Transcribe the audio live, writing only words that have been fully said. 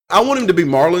I want him to be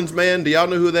Marlon's man. Do y'all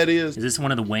know who that is? Is this one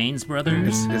of the Wayans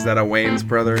brothers? Is that a Wayans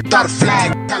brother? Start a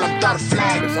flag. Tell him start a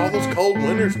flag. It's all those cold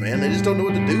winters, man. They just don't know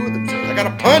what to do with themselves. I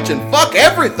gotta punch and fuck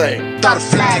everything. Start a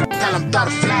flag. Tell him start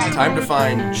a flag. Time to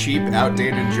find cheap,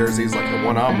 outdated jerseys like the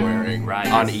one I'm wearing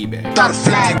on eBay. Start a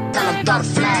flag. Tell him start a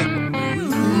flag.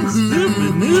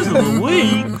 Stupid news of the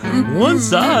week. One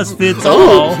size fits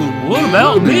all. What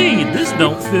about me? This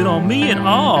don't fit on me at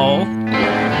all.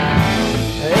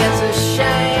 It's a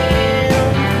shame,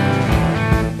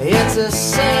 it's a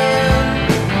sin.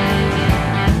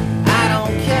 I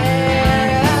don't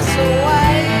care, that's the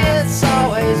way it's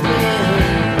always been.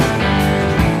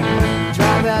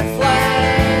 Drop that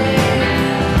flag,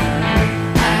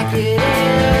 pack it in.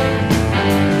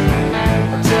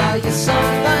 I'll tell you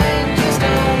something, just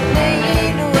don't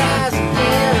need to rise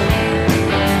again.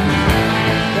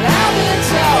 But I've been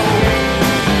told,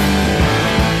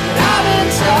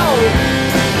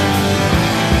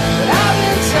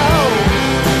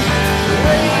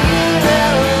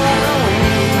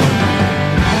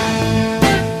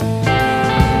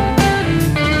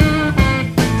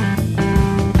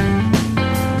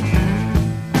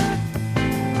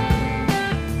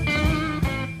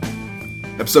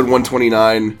 Episode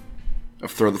 129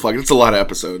 of Throw the Flag. It's a lot of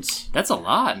episodes. That's a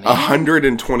lot, man.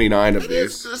 129 of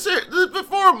these.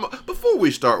 Before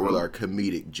we start with our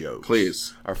comedic jokes,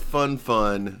 Please. Our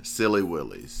fun, silly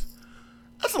willies.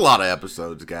 That's a lot of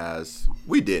episodes, guys.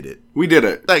 We did it. We did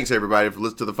it. Thanks, everybody, for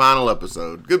listening to the final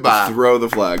episode. Goodbye. Throw the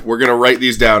Flag. We're going to write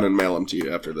these down and mail them to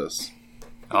you after this.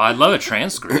 Oh, I'd love a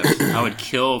transcript. I would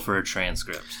kill for a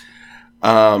transcript.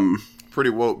 Pretty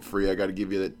woke free. I got to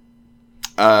give you that.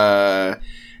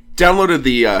 Downloaded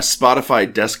the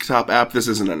Spotify desktop app. This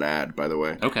isn't an ad, by the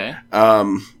way. Okay.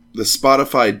 The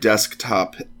Spotify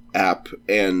desktop app,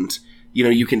 and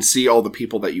you can see all the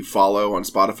people that you follow on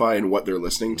Spotify and what they're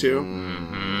listening to.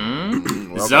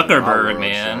 Mm-hmm. Zuckerberg,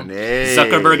 man. Hey.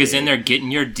 Zuckerberg is in there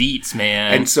getting your deets,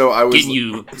 man. And so I was getting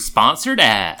you sponsored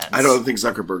ads. I don't think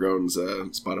Zuckerberg owns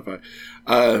Spotify.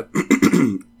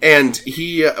 And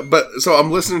so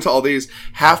I'm listening to all these,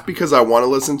 half because I want to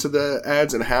listen to the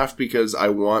ads and half because I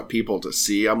want people to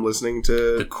see I'm listening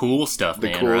to the cool stuff, the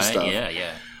man, cool right? stuff.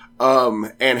 Yeah.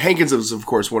 And Hankins is, of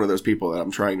course, one of those people that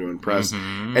I'm trying to impress.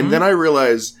 Mm-hmm. And then I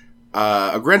realized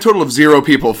a grand total of 0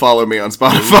 people follow me on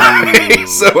Spotify.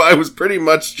 So I was pretty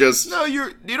much just... No,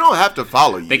 you don't have to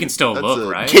follow you. They can still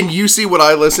look, right? Can you see what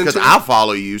I listen to? Because I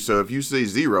follow you, so if you see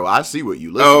 0, I see what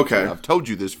you listen okay. to. I've told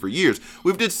you this for years.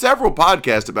 We've did several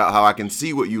podcasts about how I can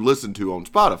see what you listen to on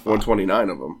Spotify. 129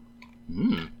 of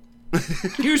them.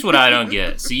 Here's what I don't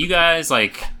get. So you guys,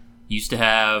 used to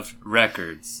have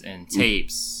records and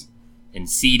tapes and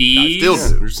CDs. I still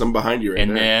do. There's some behind you right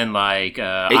and there. then, 8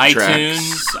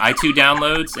 iTunes, iTunes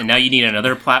downloads, and now you need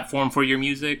another platform for your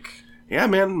music? Yeah,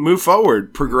 man. Move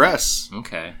forward. Progress.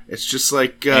 Okay. It's just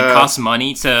like... And it costs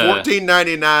money to...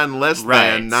 $14.99 less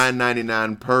Right. than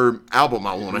 $9.99 per album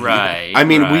I want to hear. Right. I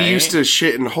mean, we right. used to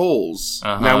shit in holes.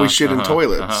 Uh-huh, Now we shit in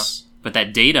toilets. uh-huh. But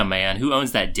that data, man, who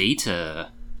owns that data?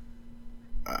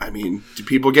 I mean, do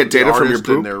people get data from your Artists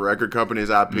and poop? their record company's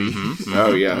IP.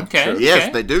 Oh, yeah. Okay. Sure. Yes,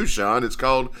 Okay. they do, Sean. It's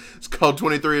called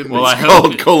 23andMe. Well, I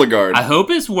Called hope, Cologuard. I hope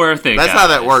it's worth it, That's how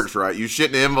that guys. works, right? You shit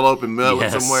in an envelope and mail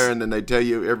Yes. it somewhere, and then they tell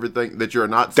you everything that you're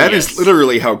not. That saying. is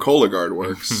literally how Cologuard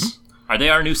works. Are they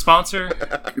our new sponsor?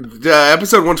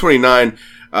 Episode 129,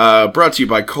 brought to you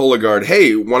by Cologuard.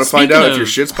 Hey, want to find Speaking out if of- your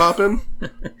shit's popping?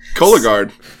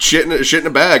 Cologuard. Shit in a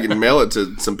bag and mail it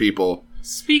to some people.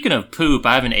 Speaking of poop,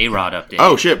 I have an A-Rod update.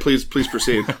 Oh, shit. Please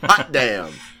proceed. Hot damn.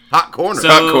 Hot corner. So,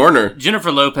 Hot corner.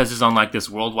 Jennifer Lopez is on this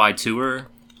worldwide tour,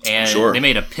 and Sure. they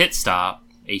made a pit stop,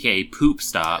 aka poop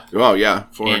stop, Oh, yeah.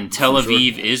 in Tel for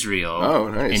Aviv, sure. Israel. Oh,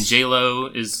 nice. And J-Lo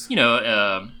is,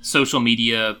 a social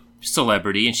media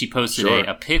celebrity, and she posted Sure.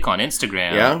 a pic on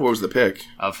Instagram Yeah? What was the pick?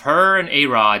 of her and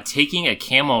A-Rod taking a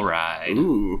camel ride.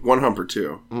 Ooh, 1 hump or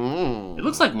 2. It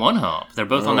looks like one hump. They're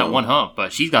both on that one hump,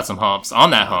 but she's got some humps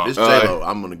on that hump. It's J-Lo.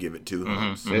 I'm going to give it 2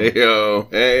 humps. Hey-yo.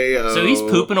 Hey-yo. So he's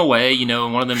pooping away, in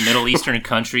one of the Middle Eastern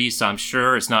countries, so I'm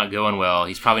sure it's not going well.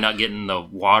 He's probably not getting the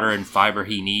water and fiber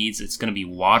he needs. It's going to be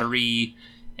watery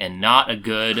and not a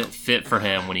good fit for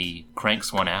him when he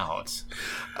cranks one out.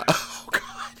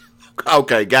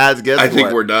 Okay, guys, guess what? I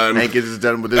think we're done. Hankins is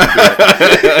done with this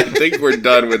bit. I think we're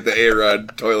done with the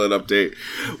A-Rod toilet update.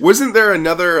 Wasn't there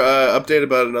another update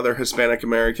about another Hispanic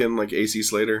American, like AC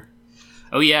Slater?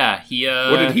 Oh, yeah.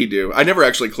 What did he do? I never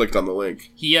actually clicked on the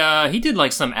link. He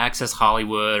did some Access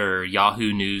Hollywood or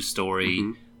Yahoo News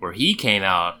story where he came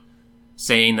out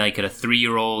saying a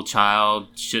 3-year-old child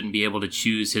shouldn't be able to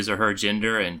choose his or her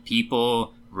gender, and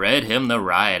people read him the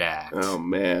riot act. Oh,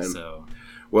 man. So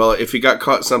Well, if he got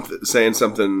caught saying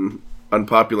something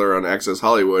unpopular on Access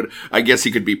Hollywood, I guess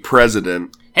he could be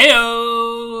president.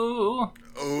 Heyo!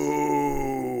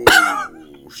 Oh,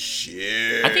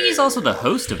 shit. I think he's also the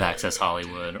host of Access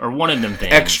Hollywood, or one of them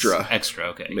things. Extra. Extra,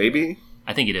 okay. Maybe?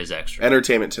 I think it is extra.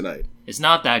 Entertainment Tonight. It's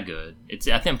not that good.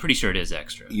 I'm pretty sure it is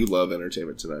extra. You love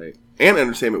Entertainment Tonight. And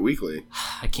Entertainment Weekly.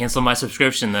 I canceled my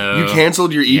subscription, though. You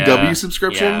canceled your EW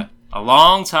subscription? Yeah. A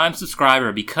long-time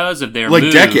subscriber because of their like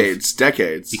move. decades.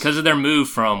 Because of their move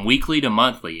from weekly to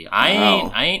monthly. I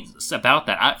ain't about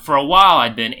that. For a while,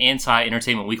 I'd been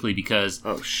anti-Entertainment Weekly because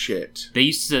oh shit, they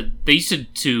used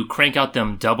to crank out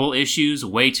them double issues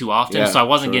way too often, so I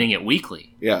wasn't getting it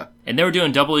weekly. Yeah, and they were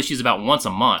doing double issues about once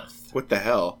a month. What the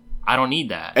hell? I don't need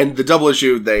that. And the double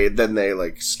issue, they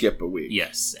like skip a week.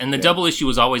 Yes, and the double issue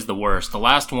was always the worst. The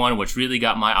last one, which really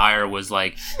got my ire, was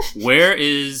like, where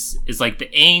is like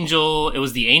the Angel? It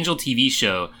was the Angel TV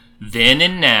show. Then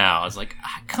and Now. I was like,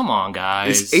 come on,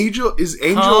 guys. Is Angel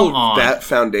that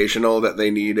foundational that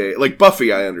they need a like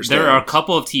Buffy? I understand. There are a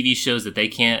couple of TV shows that they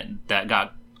can't that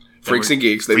got Freaks and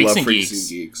Geeks. They love Freaks and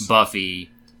Geeks. Buffy.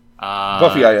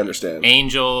 Buffy, I understand.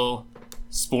 Angel.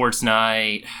 Sports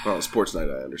Night. Oh, Sports Night,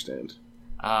 I understand.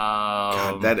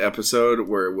 God, that episode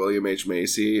where William H.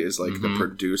 Macy is like the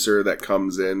producer that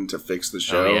comes in to fix the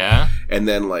show. Oh, yeah? And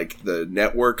then like the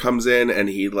network comes in and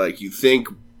he like, you think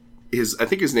I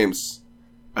think his name's,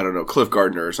 I don't know, Cliff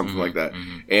Gardner or something like that.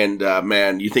 And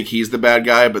man, you think he's the bad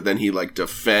guy, but then he like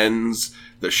defends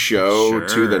the show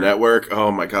to the network.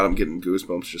 Oh my God, I'm getting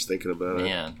goosebumps just thinking about it.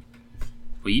 Man.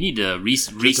 Well, you need to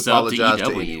resub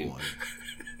to EW.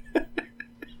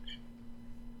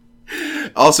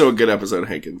 Also a good episode,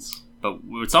 Hankins. But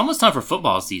it's almost time for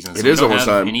football season. So it is we don't almost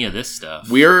have time. Any of this stuff.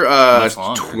 We're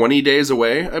 20 days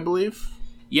away, I believe.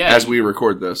 Yeah. As we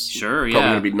record this. Sure, Probably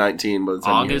going to be 19 by the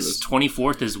time August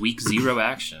 24th is week 0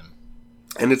 action.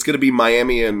 And it's going to be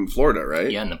Miami and Florida,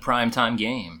 right? Yeah, in the primetime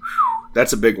game.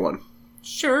 That's a big one.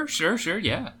 Sure,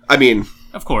 yeah. I mean,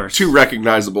 of course. 2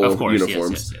 recognizable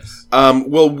uniforms. Yes.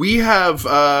 Well, we have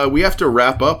to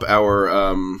wrap up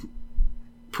our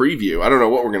preview. I don't know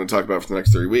what we're going to talk about for the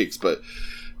next 3 weeks, but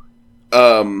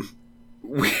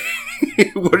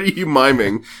what are you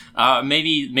miming?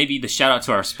 Maybe the shout out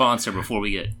to our sponsor before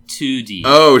we get too deep.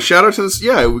 Oh, shout out to this,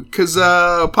 yeah, because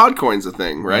Podcoin's a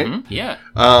thing, right? Mm-hmm, yeah.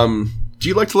 Do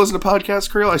you like to listen to podcasts,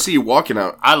 Creel? I see you walking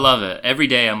out. I love it. Every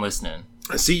day I'm listening.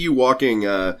 I see you walking.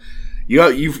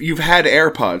 You've had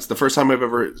AirPods. The first time I've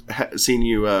ever seen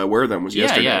you wear them was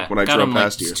yesterday when I drove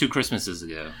past you. 2 Christmases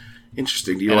ago.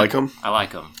 Interesting. Do you like them? I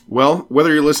like them. Well,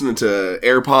 whether you're listening to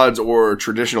AirPods or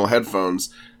traditional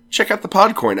headphones, check out the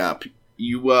Podcoin app.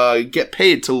 You get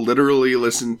paid to literally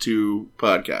listen to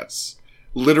podcasts.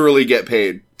 Literally get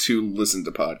paid to listen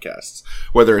to podcasts.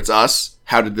 Whether it's us,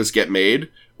 How Did This Get Made,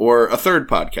 or a third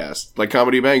podcast, like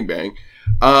Comedy Bang Bang.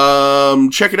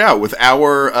 Check it out. With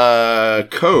our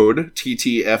code,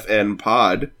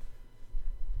 TTFNPod,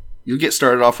 you'll get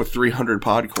started off with 300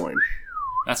 Podcoin.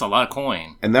 That's a lot of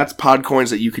coin. And that's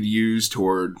Podcoins that you could use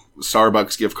toward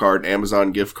Starbucks gift card,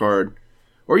 Amazon gift card,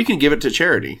 or you can give it to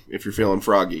charity if you're feeling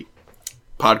froggy.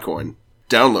 Podcoin.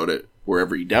 Download it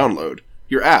wherever you download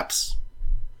your apps.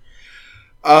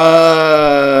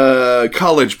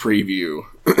 College preview.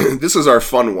 This is our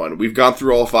fun one. We've gone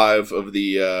through all 5 of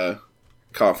the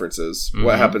conferences. Mm-hmm.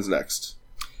 What happens next?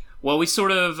 Well, we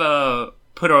sort of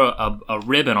put a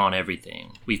ribbon on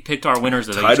everything. We've picked our winners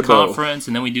of each conference,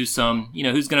 and then we do some,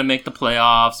 who's going to make the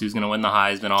playoffs, who's going to win the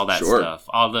Heisman, all that stuff.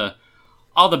 All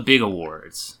the big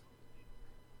awards.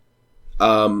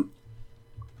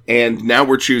 And now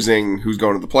we're choosing who's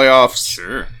going to the playoffs.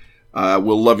 Sure.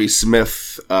 Will Lovie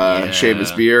Smith shave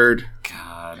his beard?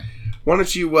 God. Why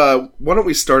don't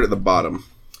we start at the bottom?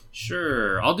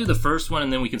 Sure. I'll do the first one,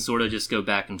 and then we can sort of just go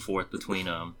back and forth between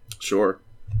them. Sure.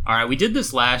 All right, we did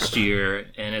this last year,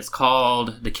 and it's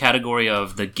called the category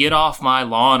of the Get Off My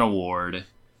Lawn Award.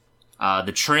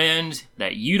 The trend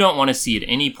that you don't want to see at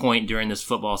any point during this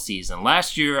football season.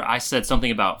 Last year, I said something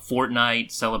about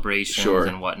Fortnite celebrations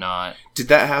and whatnot. Did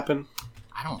that happen?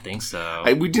 I don't think so.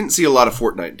 We didn't see a lot of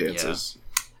Fortnite dances.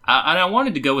 Yeah. And I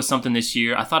wanted to go with something this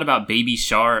year. I thought about Baby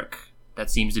Shark.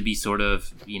 That seems to be sort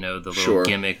of, the little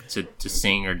gimmick to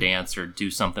sing or dance or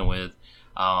do something with.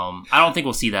 I don't think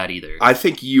we'll see that either. I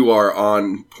think you are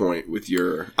on point with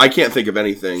your... I can't think of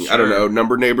anything. Sure. I don't know.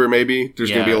 Number neighbor, maybe? There's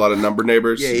going to be a lot of number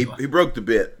neighbors. Yeah, he broke the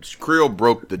bit. Creel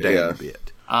broke the damn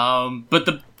bit. But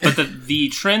the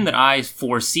trend that I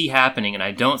foresee happening, and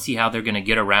I don't see how they're going to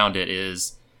get around it,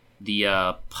 is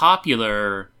the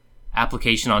popular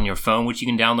application on your phone, which you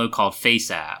can download, called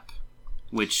Face App.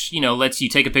 which, lets you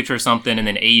take a picture of something and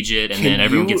then age it, and then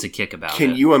everyone gets a kick about it.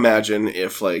 Can you imagine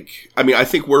if, I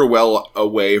think we're well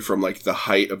away from, the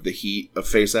height of the heat of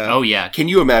FaceApp. Oh, yeah. Can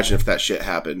you imagine if that shit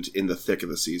happened in the thick of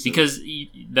the season? Because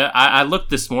I looked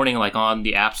this morning, on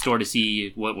the App Store to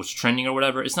see what was trending or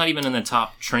whatever. It's not even in the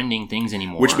top trending things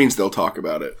anymore. Which means they'll talk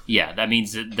about it. Yeah, that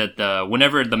means that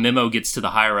whenever the memo gets to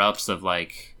the higher-ups of,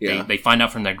 they find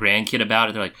out from their grandkid about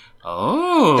it, they're like,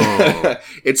 oh.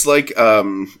 It's like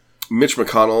Mitch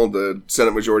McConnell, the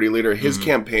Senate Majority Leader, his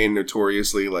campaign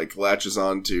notoriously latches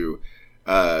on to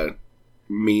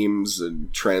memes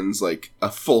and trends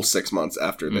a full 6 months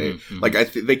after they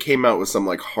they came out with some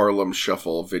Harlem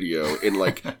Shuffle video in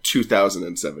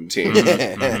 2017.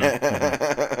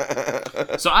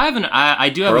 So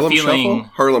I do have Harlem a feeling Shuffle?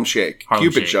 Harlem Shake, Harlem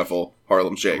Cupid Shake. Shuffle,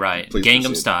 Harlem Shake, right? Please Gangnam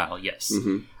proceed. Style, yes.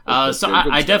 Mm-hmm. So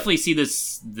I definitely see the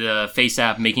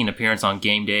FaceApp making an appearance on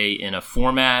game day in a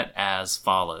format as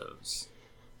follows.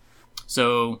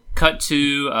 So, cut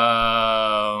to,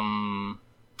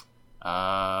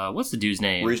 what's the dude's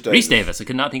name? Reese Davis. I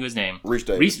could not think of his name. Reese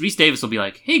Davis. Reese Davis will be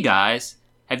like, hey guys,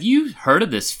 have you heard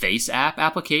of this FaceApp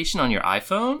application on your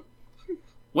iPhone?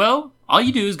 Well, all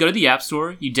you do is go to the App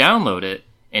Store, you download it,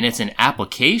 and it's an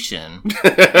application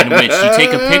in which you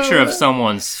take a picture of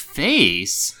someone's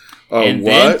face, and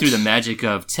then through the magic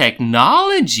of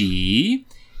technology,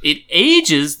 it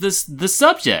ages the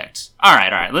subject. All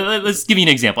right. Let's give you an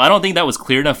example. I don't think that was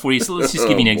clear enough for you, so let's just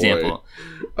give you an example.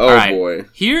 Oh, all right. boy.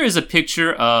 Here is a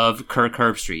picture of Kirk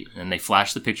Herbstreit, and they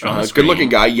flash the picture on the screen. Good-looking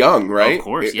guy, young, right? Of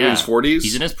course, In his 40s?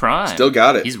 He's in his prime. Still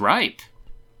got it. He's ripe.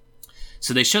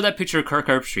 So they show that picture of Kirk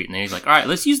Herbstreit, and then he's like, all right,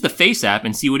 let's use the Face app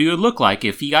and see what he would look like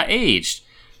if he got aged.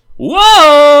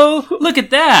 Whoa! Look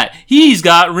at that. He's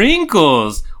got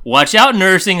wrinkles. Watch out,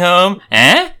 nursing home.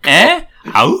 Auga!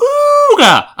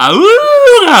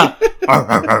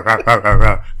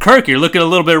 Auga! Kirk, you're looking a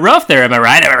little bit rough there. Am I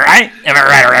right? Right.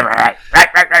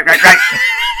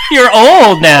 You're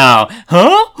old now.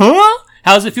 Huh?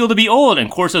 How does it feel to be old?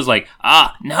 And Corso's like,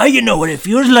 now you know what it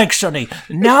feels like, Sonny.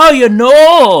 Now you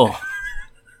know.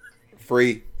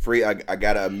 Free. I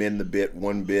gotta amend the bit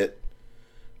one bit.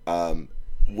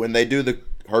 When they do the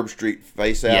Herbstreit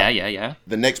face app, yeah.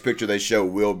 the next picture they show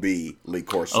will be Lee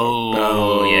Corso.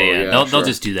 Oh, yeah. They'll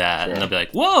just do that, and they'll be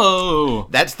like, "Whoa!"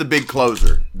 That's the big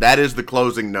closer. That is the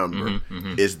closing number.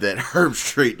 Is that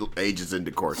Herbstreit ages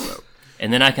into Corso?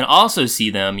 And then I can also see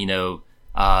them,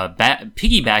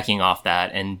 piggybacking off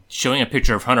that and showing a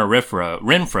picture of Hunter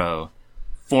Renfrow,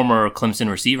 former Clemson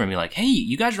receiver, and be like, hey,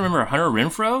 you guys remember Hunter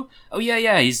Renfrow? Oh,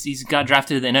 yeah, he's got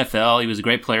drafted to the NFL. He was a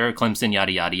great player at Clemson,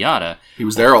 yada, yada, yada. He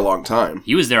was there a long time.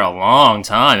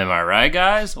 Am I right,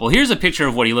 guys? Well, here's a picture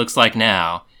of what he looks like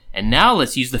now. And now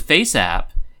let's use the Face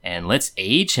app, and let's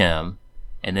age him.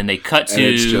 And then they cut to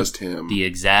it's just him. The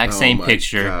exact same my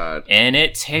picture. God. And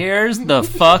it tears the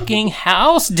fucking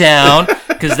house down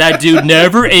because that dude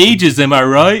never ages, am I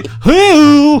right?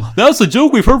 Hey, that's a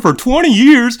joke we've heard for 20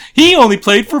 years. He only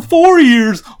played for 4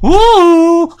 years.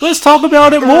 Woo! Let's talk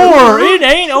about it more. It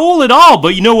ain't old at all,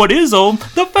 but you know what is old?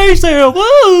 The Face app.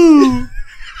 Woo!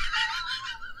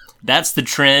 That's the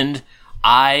trend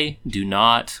I do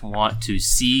not want to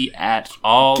see at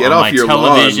all Get on off my your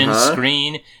television lawn, huh?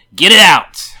 screen. Get it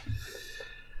out.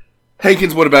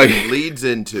 Hankins, what about you? It leads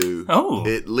into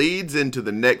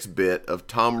the next bit of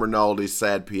Tom Rinaldi's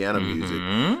sad piano music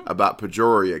about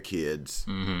Pejoria kids.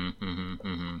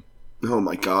 Oh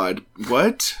my God.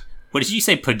 What? What did you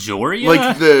say, Pejoria?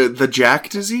 Like the Jack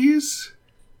disease?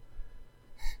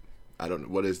 I don't know.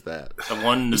 What is that? The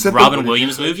one Is that Robin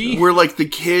Williams movie? Where like the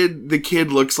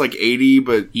kid looks like 80,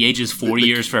 but He ages 4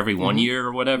 years for every 1 year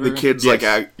or whatever. the kid's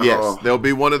Yes, oh. there'll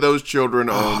be one of those children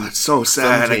on. That's so some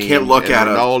sad. I team, can't look and at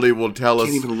him. Rinaldi will tell us.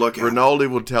 Can't even look at him. Rinaldi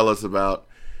will tell us about.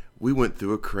 We went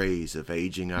through a craze of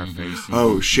aging our faces.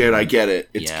 Oh shit, I get it.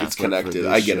 It's Yeah. it's For connected. this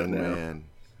I get it young now. man.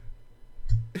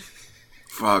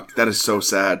 Fuck, that is so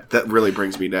sad. That really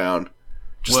brings me down.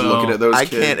 Just Well, looking at those I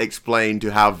kids. can't explain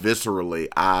to how viscerally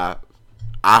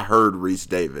I heard Reese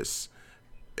Davis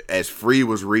as Free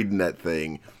was reading that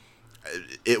thing.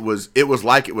 It was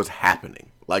like it was happening.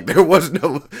 Like there was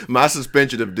my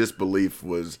suspension of disbelief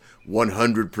was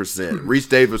 100%. Reese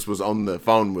Davis was on the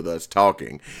phone with us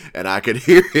talking, and I could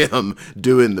hear him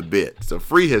doing the bit. So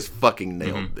Free has fucking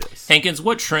nailed this. Hankins,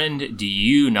 what trend do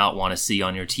you not want to see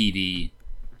on your TV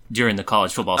during the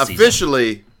college football season?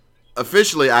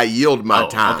 Officially, I yield my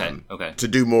time okay. to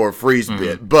do more Freeze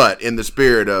bit, but in the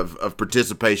spirit of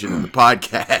participation in the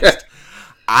podcast,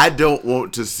 I don't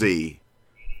want to see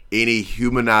any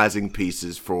humanizing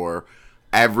pieces for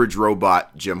average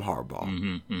robot Jim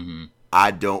Harbaugh.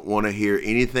 I don't want to hear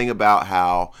anything about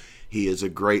how He is a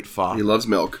great father. He loves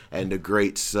milk. And a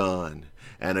great son.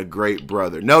 And a great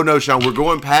brother. No, Sean, we're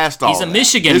going past all He's a that.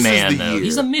 Michigan This man, is the though. year.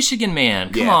 He's a Michigan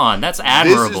man. Come Yeah. on, that's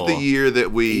admirable. This is the year that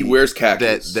He wears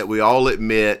khakis. that we all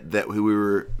admit that we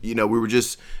were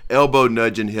just elbow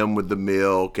nudging him with the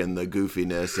milk and the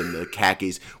goofiness and the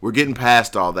khakis. We're getting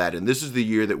past all that, and this is the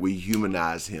year that we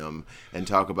humanize him and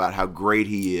talk about how great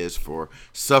he is for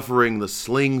suffering the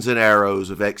slings and arrows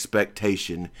of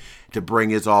expectation to bring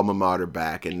his alma mater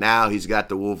back. And now he's got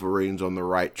the Wolverines on the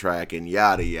right track and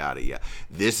yada, yada, yada.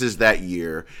 This is that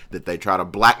year that they try to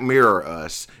Black Mirror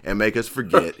us and make us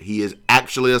forget he is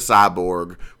actually a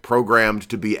cyborg programmed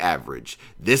to be average.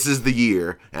 This is the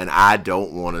year, and I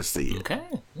don't want to see it.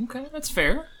 Okay, that's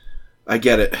fair. I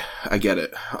get it.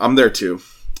 I'm there too.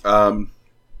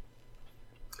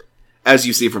 As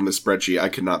you see from the spreadsheet, I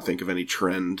could not think of any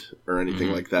trend or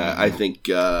anything like that. I think...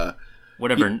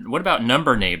 What about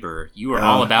Number Neighbor? You were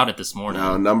all about it this morning.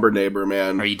 No, Number Neighbor,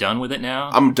 man. Are you done with it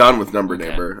now? I'm done with Number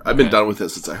Neighbor. I've been done with it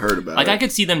since I heard about Like, it. I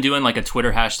could see them doing, like, a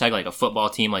Twitter hashtag, like a football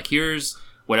team. Like, here's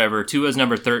whatever, Tua's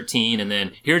number 13, and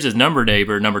then here's his number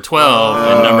neighbor, number 12,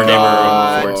 and number neighbor,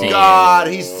 number 14. God,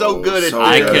 he's so good at So this.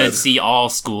 I good. could see all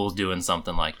schools doing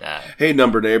something like that. Hey,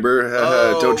 Number Neighbor,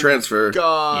 don't transfer.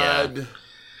 God.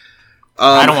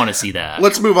 I don't want to see that.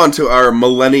 Let's move on to our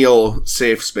millennial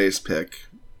safe space pick.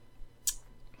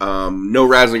 No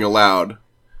razzing allowed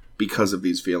because of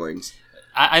these feelings.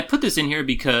 I put this in here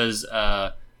because,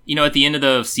 at the end of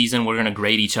the season, we're going to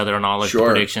grade each other on all of the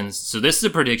predictions. So this is a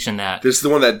prediction that... This is the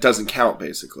one that doesn't count,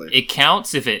 basically. It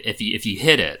counts if you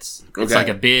hit it. It's Okay. like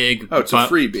a big it's a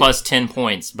freebie. plus 10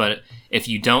 points. But if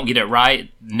you don't get it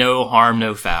right, no harm,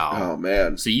 no foul. Oh,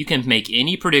 man. So you can make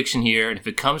any prediction here, and if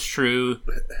it comes true,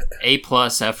 A+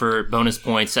 effort, bonus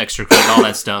points, extra credit, all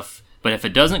that stuff. But if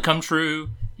it doesn't come true,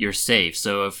 you're safe.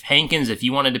 So if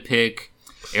you wanted to pick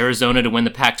Arizona to win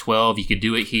the Pac-12, you could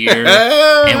do it here.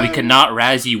 And we could not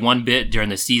razz you one bit during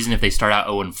the season if they start out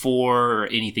 0-4 or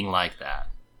anything like that.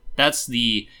 That's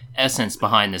the essence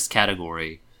behind this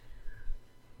category.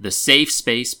 The safe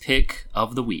space pick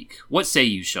of the week. What say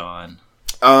you, Sean?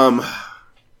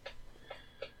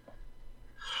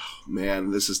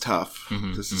 Man, this is tough.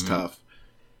 This is tough.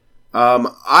 Mm-hmm.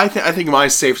 I think my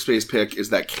safe space pick is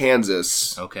that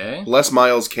Kansas, Okay. Les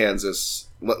Miles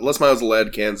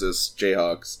led Kansas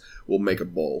Jayhawks will make a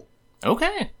bowl.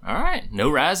 Okay. All right.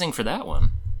 No razzing for that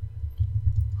one.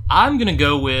 I'm going to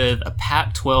go with a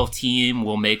Pac-12 team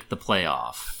will make the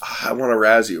playoff. I want to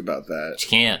razz you about that. You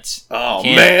can't. Oh,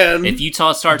 Can't. man. If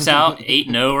Utah starts out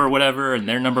 8-0 or whatever, and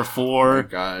they're number 4, Oh,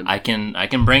 God. I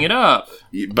can bring it up.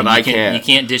 But I can't. You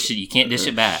can't dish it. You can't dish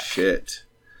it back. Shit.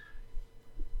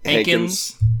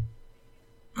 Hankins.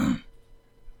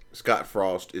 Scott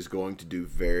Frost is going to do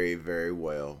very, very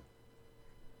well.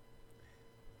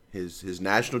 His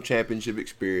national championship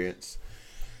experience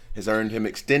has earned him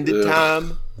extended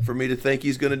time for me to think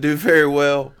he's going to do very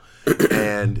well.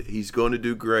 And he's going to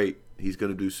do great. He's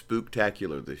going to do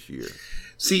spooktacular this year.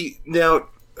 See, now,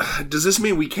 does this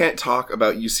mean we can't talk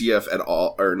about UCF at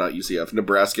all, or not UCF,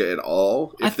 Nebraska at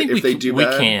all? I think if they do we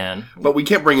bad? can. But we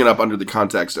can't bring it up under the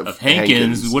context of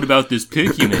Hankins, what about this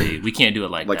pick you made? We can't do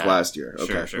it like that. Like last year.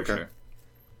 Okay, Sure.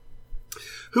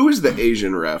 Who is the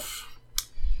Asian ref?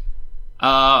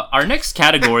 Our next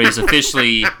category is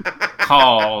officially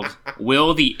called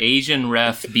 "Will the Asian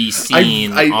Ref Be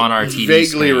Seen on Our TV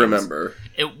vaguely screens?" remember.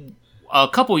 A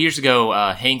couple years ago,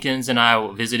 Hankins and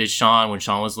I visited Sean when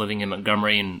Sean was living in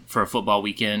Montgomery for a football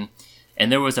weekend,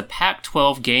 and there was a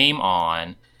Pac-12 game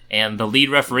on, and the lead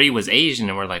referee was Asian,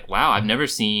 and we're like, "Wow, I've never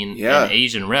seen an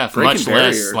Asian ref, Breaking much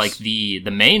barriers. less like the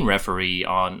main referee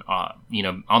on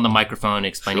on the microphone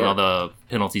explaining all the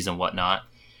penalties and whatnot."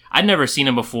 I'd never seen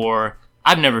him before.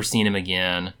 I've never seen him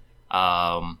again.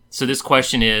 So this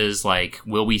question is like,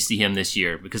 will we see him this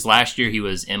year? Because last year he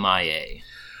was MIA.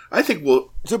 I think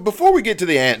So before we get to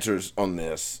the answers on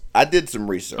this, I did some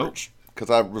research because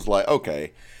I was like,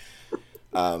 okay,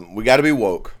 we got to be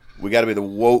woke. We got to be the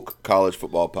woke college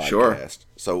football podcast. Sure.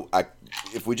 So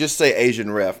if we just say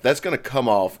Asian ref, that's going to come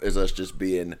off as us just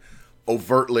being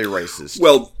overtly racist.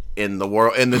 Well, in the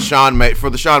world, for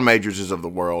the Sean Majorses of the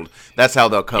world, that's how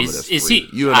they'll come at us. Is he?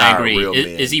 You and I I agree. are real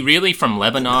men. Is he really from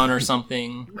Lebanon or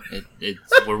something?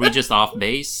 Were we just off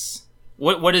base?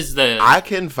 What is the? I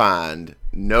can find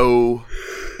no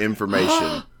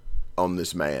information on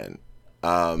this man,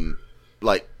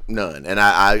 like none. And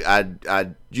I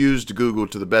used Google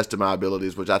to the best of my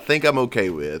abilities, which I think I'm okay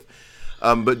with.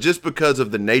 But just because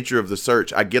of the nature of the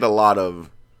search, I get a lot of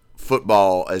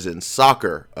football, as in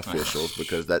soccer officials,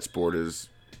 because that sport is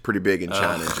pretty big in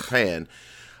China and Japan.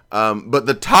 But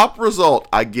the top result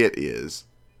I get is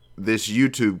this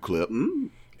YouTube clip,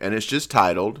 and it's just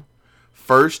titled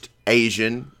 "First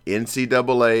Asian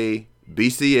NCAA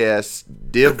BCS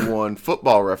Div 1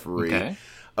 football referee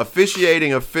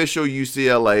officiating official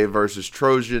UCLA versus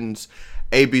Trojans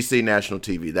ABC National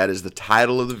TV." That is the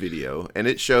title of the video, and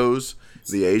it shows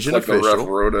the Asian Like official the ref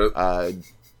wrote it.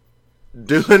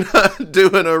 doing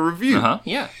a review.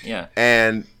 Yeah.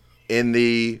 And in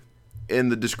the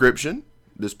description,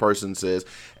 this person says,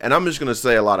 and I'm just going to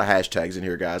say a lot of hashtags in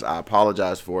here, guys. I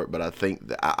apologize for it, but I think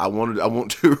that I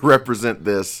want to represent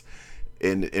this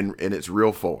in its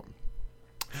real form.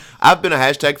 I've been a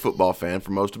hashtag football fan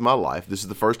for most of my life. This is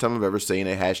the first time I've ever seen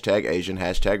a hashtag Asian,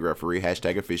 hashtag referee,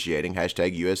 hashtag officiating,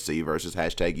 hashtag USC versus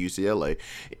hashtag UCLA,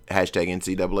 hashtag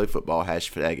NCAA football,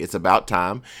 hashtag it's about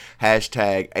time,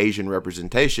 hashtag Asian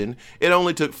representation. It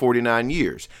only took 49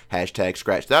 years. Hashtag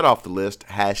scratch that off the list.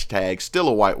 Hashtag still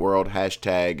a white world.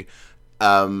 Hashtag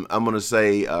I'm going to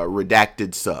say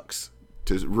redacted sucks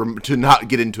to not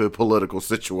get into a political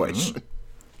situation.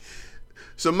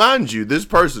 So mind you, this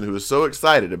person who is so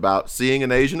excited about seeing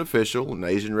an Asian official and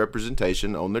Asian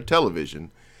representation on their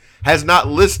television has not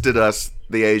listed us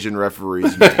the Asian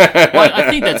referee's name. Well,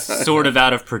 I think that's sort of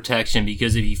out of protection,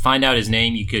 because if you find out his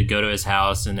name, you could go to his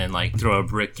house and then like throw a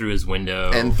brick through his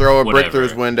window. And throw a brick through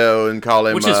his window and call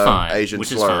him Asian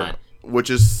slur.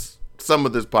 Which is some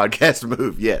of this podcast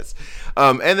move, yes.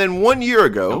 And then 1 year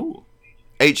ago,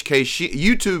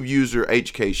 YouTube user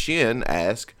HK Shin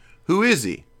asked, "Who is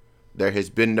he?" There has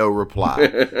been no reply.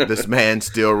 This man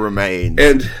still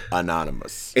remains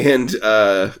anonymous. And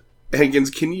Hankins,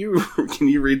 can you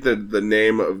read the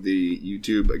name of the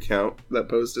YouTube account that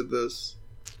posted this?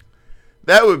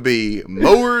 That would be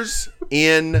Mowers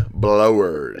in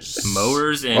Blowers.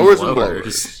 Mowers and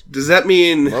Blowers. Does that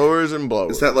mean Mowers and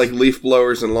Blowers? Is that like leaf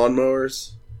blowers and lawn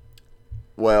mowers?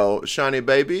 Well, Shiny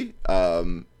Baby,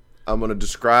 I'm going to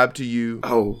describe to you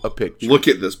a picture. Look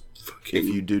at this fucking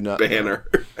if you do not banner.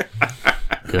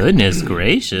 Goodness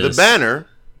gracious. The banner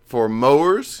for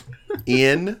Mowers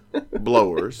in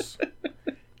Blowers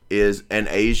is an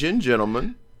Asian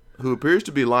gentleman who appears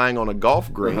to be lying on a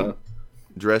golf green,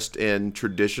 dressed in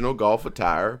traditional golf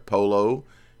attire, polo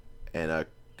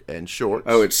and shorts.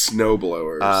 Oh, it's snow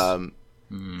blowers.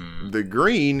 The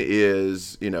green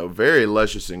is, very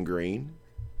luscious and green.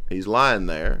 He's lying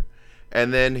there.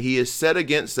 And then he is set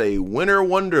against a winter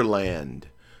wonderland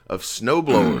of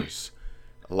snowblowers,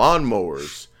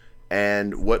 lawnmowers,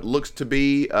 and what looks to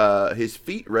be his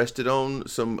feet rested on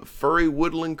some furry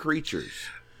woodland creatures.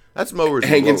 That's Mowers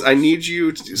and Hankins, Blowers. I need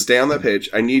you to stay on that page.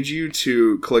 I need you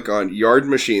to click on Yard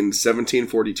Machine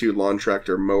 1742 Lawn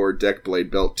Tractor Mower Deck Blade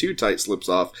Belt 2 Tight Slips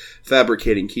Off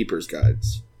Fabricating Keeper's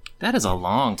Guides. That is a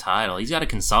long title. He's got to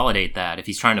consolidate that if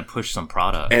he's trying to push some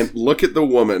product. And look at the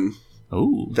woman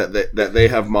that they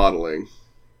have modeling.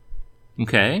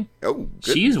 Okay. Oh,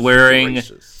 she's wearing,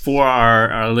 for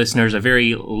our listeners, a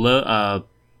very low...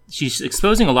 she's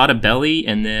exposing a lot of belly,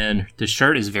 and then the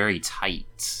shirt is very tight.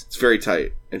 It's very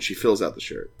tight, and she fills out the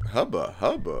shirt. Hubba.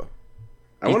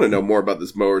 I want to know more about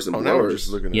this Mowers and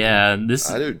Blowers. Yeah, this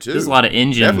I do too. There's a lot of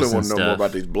engines. Definitely want to know more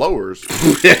about these blowers.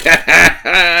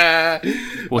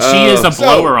 Well, she is a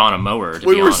blower on a mower.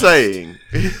 We were saying,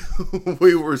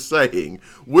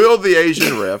 will the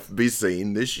Asian ref be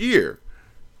seen this year?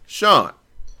 Sean,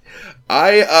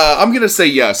 I'm going to say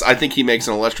yes. I think he makes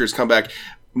an illustrious comeback.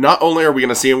 Not only are we going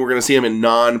to see him, we're going to see him in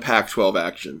non-Pac-12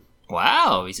 action.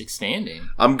 Wow, he's expanding.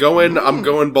 I'm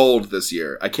going bold this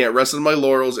year. I can't rest on my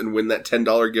laurels and win that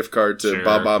 $10 gift card to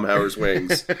Bob Baumhauer's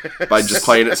Wings by just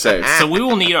playing it safe. So we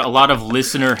will need a lot of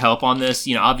listener help on this.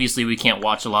 Obviously we can't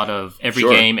watch a lot of every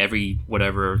game, every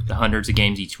whatever, the hundreds of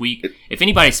games each week. If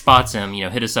anybody spots him,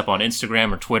 hit us up on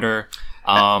Instagram or Twitter.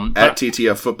 At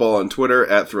TTF Football on Twitter,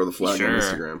 at Throw the Flag on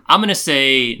Instagram. I'm going to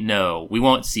say no. We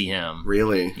won't see him.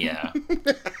 Really? Yeah.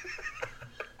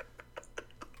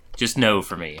 Just no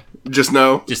for me. Just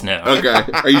no? Just no. Okay.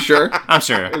 Are you sure? I'm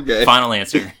sure. Okay. Final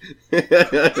answer.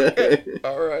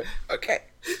 All right. Okay.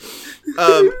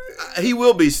 He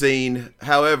will be seen.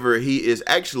 However, he is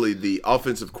actually the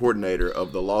offensive coordinator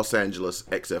of the Los Angeles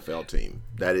XFL team.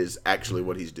 That is actually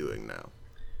what he's doing now.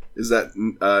 Is that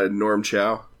Norm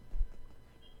Chow?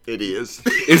 It is.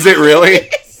 Is it really?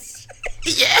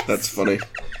 Yes. That's funny.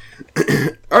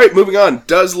 All right, moving on.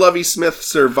 Does Lovie Smith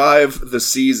survive the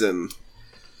season?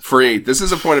 Free. This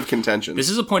is a point of contention.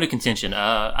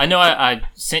 I know I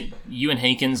sent you and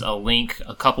Hankins a link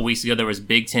a couple weeks ago. There was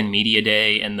Big Ten Media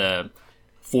Day, and the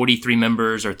 43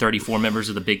 members or 34 members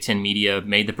of the Big Ten Media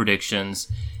made the predictions.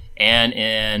 And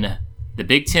in the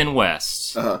Big Ten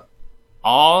West,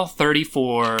 all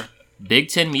 34 Big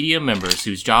Ten Media members,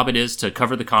 whose job it is to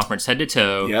cover the conference head to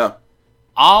toe,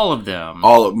 all of them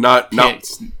All of not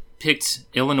picked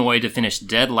Illinois to finish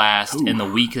dead last in the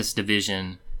weakest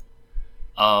division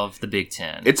of the Big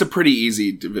Ten. It's a pretty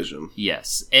easy division.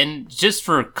 Yes. And just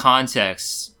for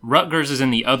context, Rutgers is in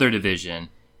the other division,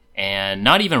 and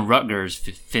not even Rutgers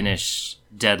finished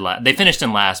dead last. They finished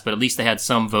in last, but at least they had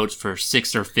some votes for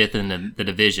 6th or 5th in the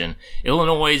division.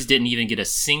 Illinois didn't even get a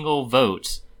single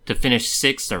vote to finish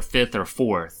 6th or 5th or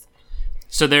 4th.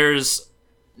 So there's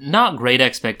not great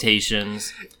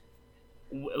expectations.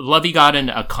 Lovie got in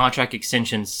a contract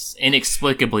extension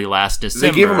inexplicably last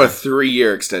December. They gave him a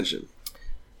 3-year extension.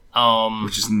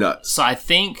 Which is nuts. So I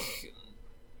think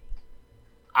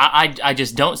I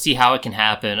just don't see how it can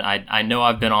happen. I know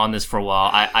I've been on this for a while.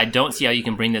 I don't see how you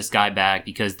can bring this guy back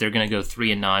because they're going to go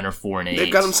 3-9 or 4-8.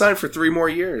 They've got him signed for 3 more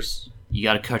years. You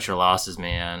got to cut your losses,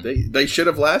 man. They should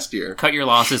have last year. Cut your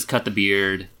losses, cut the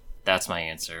beard. That's my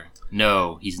answer.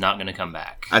 No, he's not going to come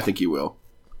back. I think he will.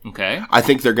 Okay. I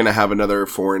think they're going to have another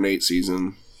 4-8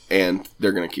 season, and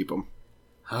they're going to keep him.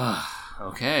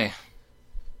 Okay.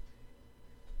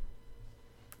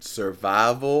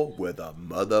 Survival with a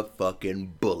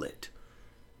motherfucking bullet.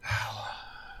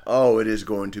 Oh, it is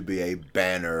going to be a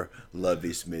banner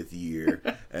Lovie Smith year.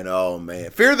 And oh man,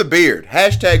 fear the beard.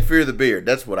 Hashtag fear the beard.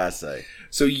 That's what I say.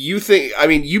 So you think, I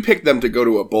mean, you picked them to go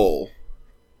to a bowl.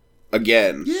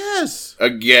 Again. Yes.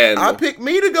 Again. I picked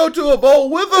me to go to a bowl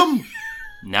with them.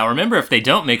 Now remember, if they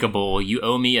don't make a bowl, you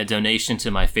owe me a donation to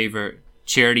my favorite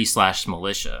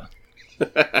charity/militia.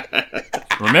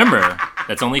 Remember,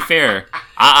 that's only fair.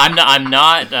 I'm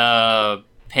not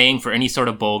paying for any sort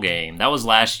of bowl game. That was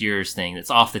last year's thing.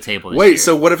 That's off the table this year. Wait,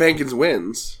 so what if Hankins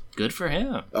wins? Good for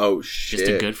him. Oh, shit.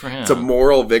 Just a good for him. It's a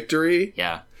moral victory?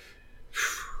 Yeah.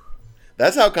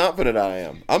 That's how confident I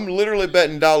am. I'm literally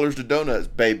betting dollars to donuts,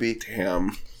 baby.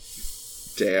 Damn.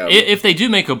 If they do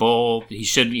make a bowl, he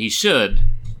should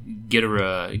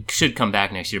come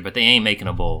back next year, but they ain't making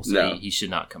a bowl, so No. he should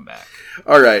not come back.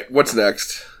 All right, what's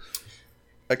next?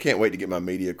 I can't wait to get my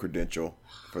media credential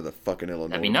for the fucking Illinois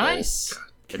That'd be Bowl. nice.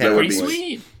 That'd Can't be pretty wait.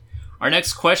 sweet. Our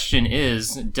next question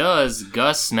is, does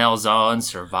Gus Malzahn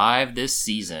survive this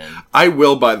season? I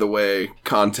will, by the way,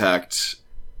 contact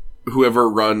whoever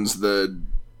runs the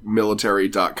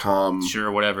military.com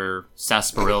Sure, whatever.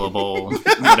 Sarsaparilla Bowl,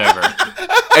 whatever.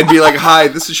 and be like, "Hi,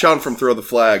 this is Sean from Throw the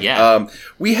Flag. Yeah.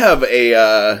 We have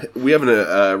a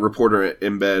reporter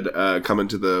in bed coming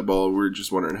to the bowl. We're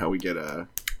just wondering how we get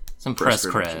Some press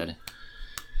cred.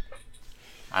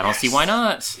 I don't see why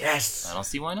not. Yes. I don't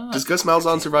see why not. Does Gus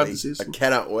Malzahn survive the I season?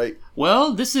 cannot wait.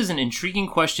 Well, this is an intriguing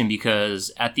question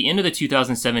because at the end of the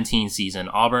 2017 season,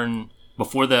 Auburn,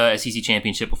 before the SEC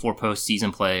championship, before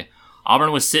postseason play,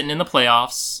 Auburn was sitting in the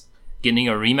playoffs, getting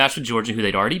a rematch with Georgia, who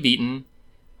they'd already beaten.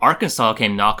 Arkansas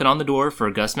came knocking on the door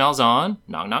for Gus Malzahn.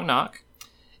 Knock, knock, knock.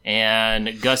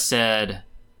 And Gus said,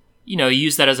 he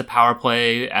used that as a power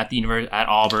play at at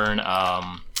Auburn.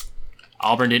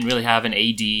 Auburn didn't really have an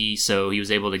AD, so he was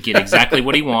able to get exactly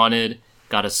what he wanted.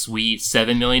 Got a sweet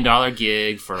 $7 million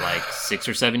gig for like 6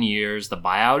 or 7 years. The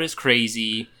buyout is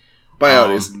crazy.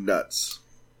 Buyout is nuts.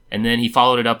 And then he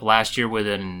followed it up last year with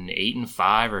an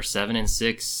 8-5 or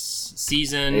 7-6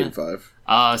 season.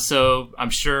 8-5. So I'm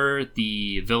sure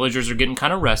the villagers are getting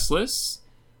kind of restless,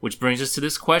 which brings us to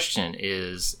this question: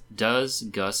 does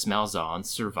Gus Malzahn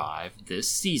survive this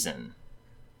season?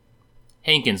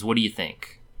 Hankins, what do you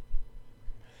think?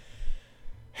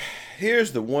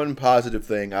 Here's the one positive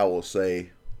thing I will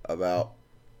say about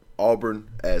Auburn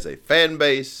as a fan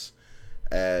base,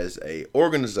 as a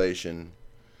organization,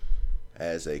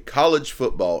 as a college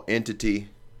football entity.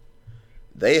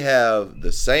 They have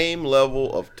the same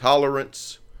level of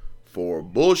tolerance for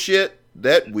bullshit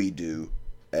that we do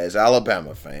as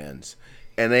Alabama fans,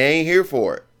 and they ain't here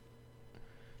for it.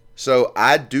 So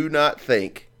I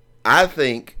think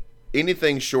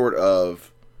anything short of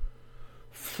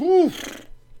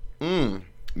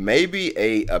maybe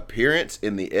a appearance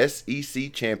in the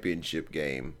SEC championship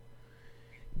game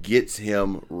gets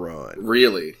him run.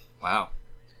 Really? Wow.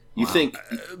 You think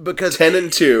Because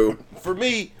 10-2 for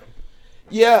me,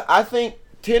 yeah, I think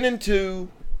 10-2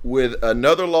 with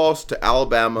another loss to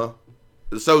Alabama.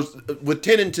 So with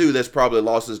 10-2, that's probably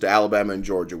losses to Alabama and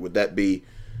Georgia.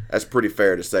 That's pretty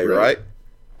fair to say, right?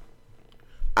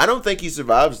 I don't think he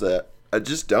survives that. I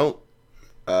just don't.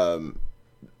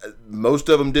 Most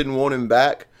of them didn't want him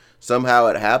back. Somehow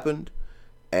it happened.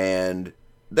 And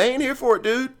they ain't here for it,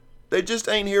 dude. They just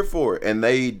ain't here for it. And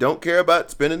they don't care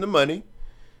about spending the money.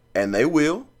 And they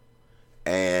will.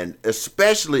 And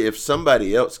especially if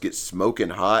somebody else gets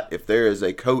smoking hot, if there is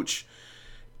a coach,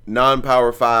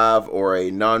 non-Power 5 or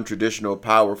a non-traditional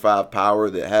Power 5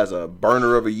 power that has a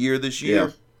burner of a year this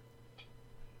year,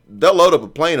 they'll load up a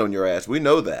plane on your ass. We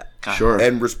know that. Sure.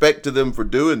 And respect to them for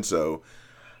doing so.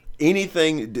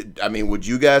 Anything? I mean, would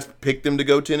you guys pick them to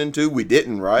go 10-2? We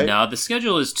didn't, right? No, the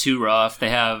schedule is too rough. They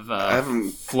have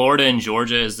Florida and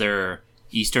Georgia as their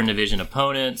Eastern Division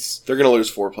opponents. They're going to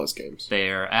lose 4+ games.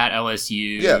 They're at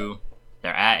LSU. Yeah.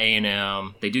 They're at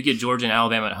A&M. They do get Georgia and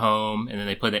Alabama at home, and then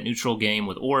they play that neutral game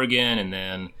with Oregon, and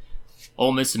then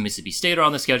Ole Miss and Mississippi State are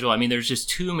on the schedule. I mean, there's just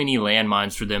too many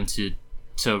landmines for them to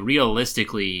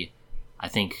realistically, I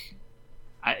think,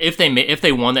 if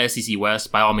they won the SEC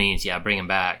West, by all means, yeah, bring him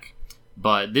back.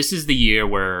 But this is the year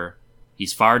where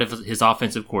he's fired his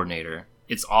offensive coordinator.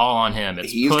 It's all on him.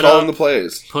 He's calling the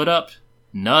plays. Put up,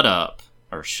 nut up,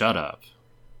 or shut up.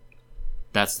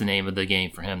 That's the name of the game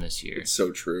for him this year. It's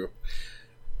so true.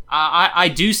 I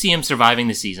do see him surviving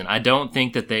the season. I don't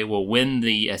think that they will win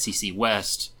the SEC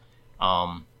West,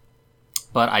 but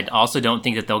I also don't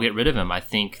think that they'll get rid of him. I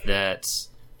think that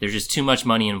there's just too much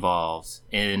money involved,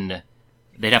 and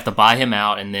they'd have to buy him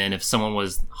out, and then if someone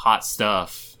was hot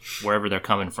stuff wherever they're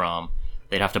coming from,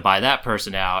 they'd have to buy that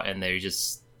person out, and they're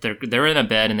in a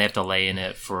bed and they have to lay in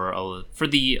it for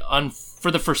the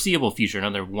foreseeable future,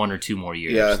 another 1 or 2 more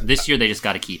years. Yeah. This year they just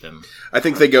got to keep him. I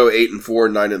think they go 8-4,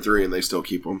 9-3, and they still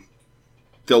keep him.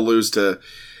 They'll lose to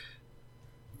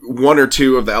 1 or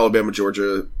 2 of the Alabama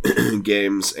Georgia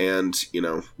games, and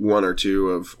 1 or 2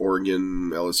 of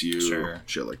Oregon, LSU, Sure.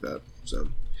 shit like that. So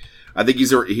I think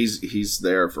he's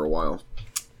there for a while.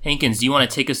 Hankins, do you want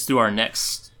to take us through our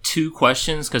next 2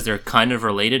 questions, because they're kind of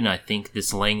related, and I think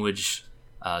this language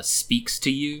speaks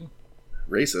to you?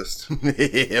 Racist.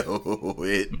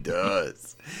 It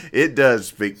does. It does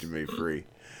speak to me, Free.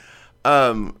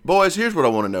 Boys, here's what I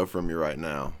want to know from you right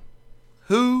now.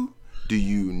 Who do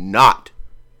you not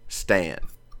stand?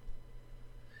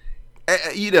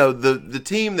 The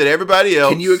team that everybody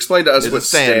else. Can you explain to us is what a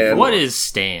stand stand? for. What is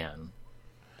stan?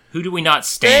 Who do we not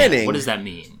stand? Standing. What does that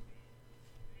mean?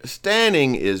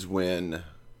 Standing is when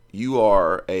you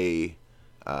are a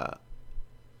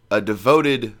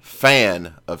devoted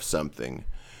fan of something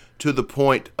to the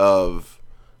point of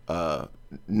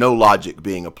no logic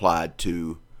being applied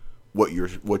to what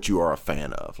you are a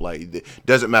fan of. Like, it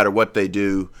doesn't matter what they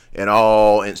do. In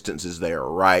all instances, they are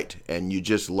right, and you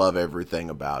just love everything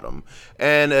about them.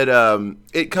 And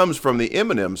it comes from the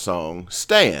Eminem song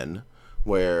 "Stan,"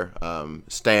 where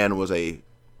Stan was a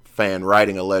fan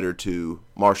writing a letter to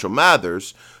Marshall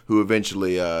Mathers, who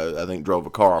eventually, I think, drove a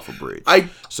car off a bridge.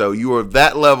 So you are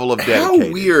that level of dedicated.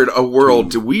 How weird a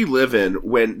world do we live in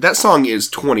when that song is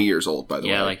 20 years old, by the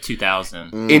way? Yeah, like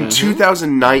 2000. In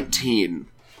 2019,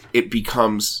 it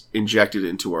becomes injected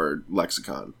into our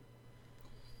lexicon.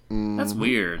 That's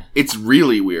weird. It's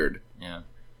really weird. Yeah.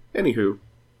 Anywho.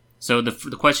 So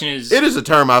the question is... It is a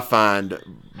term I find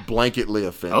blanketly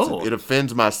offensive. Oh. It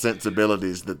offends my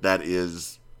sensibilities that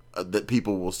is... that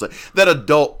people will say, that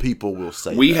adult people will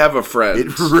say. We that. have a friend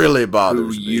It really who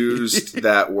bothers me. used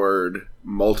that word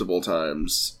multiple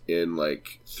times in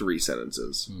like 3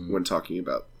 sentences when talking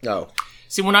about. Oh,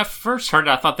 See, when I first heard it,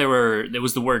 I thought there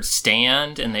was the word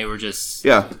stand, and they were just...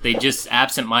 Yeah. They just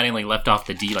absentmindedly left off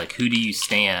the D, like, who do you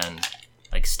stand?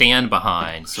 Like, stand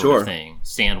behind sort Sure. of thing.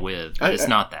 Stand with. But it's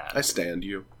not that. I stand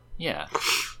you. Yeah.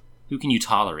 Who can you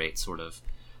tolerate, sort of?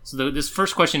 So this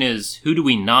first question is, who do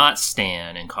we not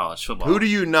stand in college football? who do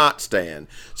you not stand?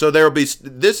 So there will be.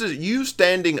 This is you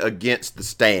standing against the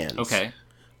stands. Okay.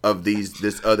 Of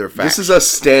this other faction. This is us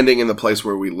standing in the place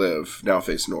where we live, now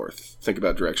face north. Think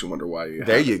about direction, wonder why you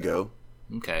There have you it. go.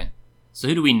 Okay. So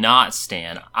who do we not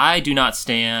stand? I do not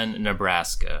stand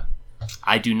Nebraska.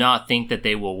 I do not think that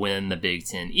they will win the Big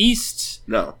Ten East.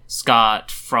 No. Scott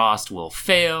Frost will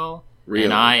fail. Really?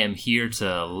 And I am here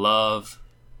to love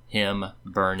him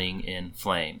burning in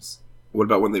flames. What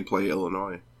about when they play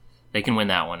Illinois? They can win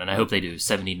that one, and I hope they do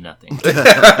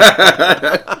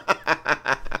 70-0.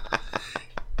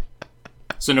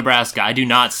 So Nebraska, I do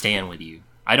not stand with you.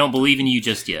 I don't believe in you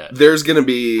just yet. There's gonna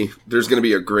be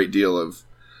a great deal of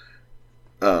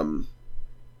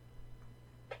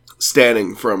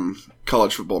standing from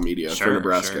college football media for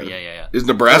Nebraska. Sure. Yeah. Is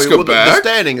Nebraska The back?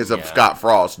 standing is of Scott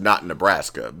Frost, not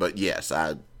Nebraska. But yes,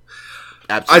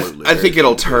 absolutely. I think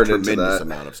it'll turn a into tremendous that.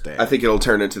 amount of standing. I think it'll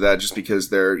turn into that just because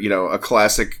they're a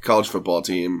classic college football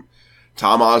team.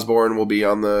 Tom Osborne will be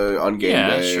on game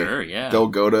day. Sure, yeah. They'll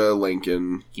go to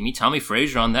Lincoln. Give me Tommy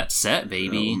Frazier on that set,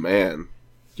 baby. Oh man,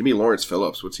 give me Lawrence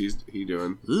Phillips. What's he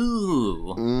doing?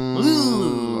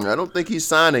 Ooh. I don't think he's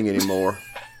signing anymore.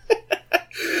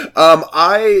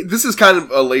 This is kind of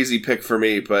a lazy pick for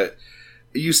me, but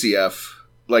UCF.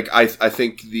 Like, I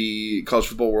think the college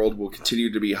football world will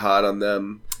continue to be hot on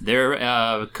them.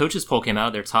 Their coaches poll came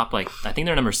out. They're top, I think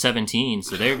they're number 17.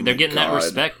 So they're getting that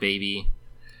respect, baby.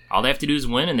 All they have to do is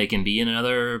win, and they can be in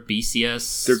another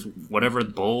BCS, whatever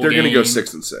bowl. They're going to go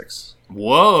 6-6.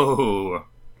 Whoa!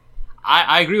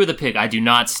 I agree with the pick. I do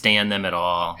not stand them at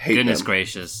all. Hate Goodness them.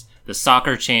 gracious! The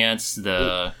soccer chants,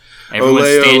 everyone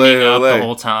standing up the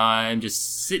whole time.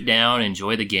 Just sit down,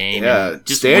 enjoy the game. Yeah, and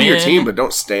just stand your win. team, but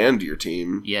don't stand your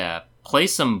team. Yeah, play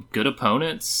some good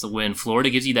opponents. When Florida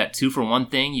gives you that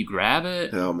 2-for-1 thing, you grab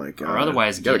it. Oh my god! Or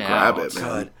otherwise, you gotta get grab out. it,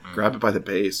 man. Grab it by the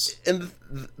base. And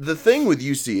the thing with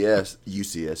UCF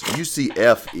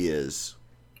is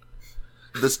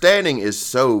the standing is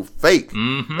so fake.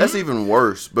 Mm-hmm. That's even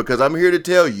worse because I'm here to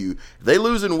tell you, if they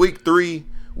lose in week 3,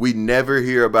 we never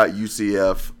hear about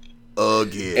UCF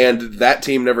again. And that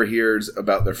team never hears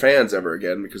about their fans ever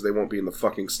again because they won't be in the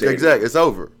fucking stadium. Exactly, it's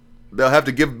over. They'll have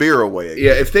to give beer away again.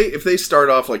 Yeah, if they start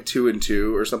off like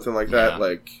 2-2 or something like that,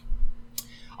 like.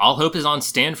 All hope is on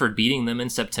Stanford beating them in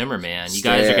September, man. You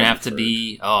guys are going to have to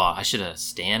be... Oh, I should have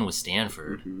Stan with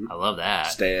Stanford. Mm-hmm. I love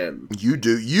that. Stan. You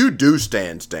do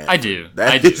stand. I do.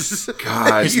 That I is... do.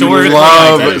 God, Historically, you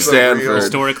love that is Stanford.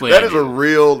 Historically, that is a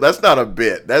real... That's not a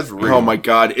bit. That's real. Oh my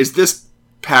god. Is this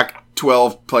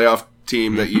Pac-12 playoff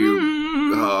team that you...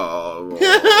 Oh.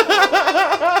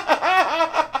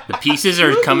 The pieces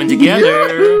are coming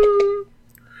together.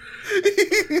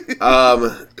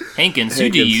 Hankins,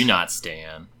 who do you not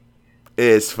stand?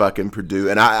 It's fucking Purdue,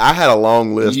 and I had a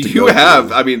long list. You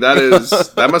have. I mean,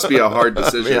 that must be a hard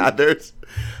decision.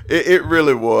 It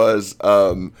really was.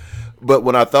 But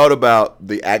when I thought about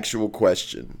the actual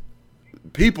question,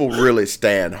 people really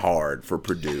stand hard for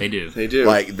Purdue. They do. They do.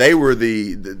 Like they were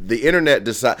the internet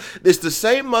decide. It's the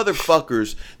same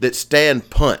motherfuckers that stand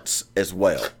punts as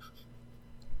well.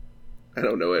 I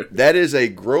don't know it. That is a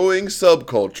growing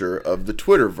subculture of the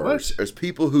Twitterverse. There's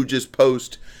people who just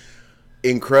post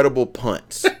incredible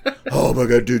punts. Oh my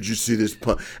god, dude, you see this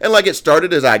punt? And like it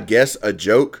started as, I guess, a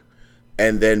joke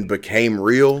and then became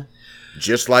real,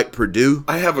 just like Purdue.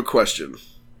 I have a question.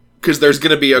 Because there's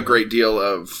going to be a great deal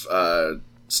of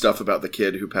stuff about the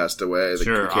kid who passed away, the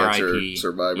cancer R.I.P.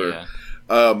 survivor.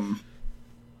 Yeah.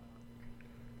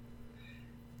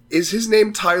 Is his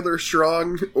name Tyler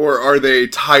Strong, or are they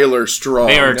Tyler Strong?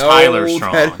 They are Tyler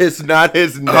Strong. That is not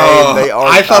his name. They are.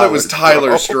 I thought it was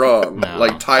Tyler Strong, No.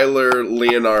 like Tyler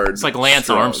Leonard. It's like Lance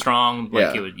Strong. Armstrong.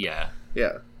 Like Yeah. it would, yeah.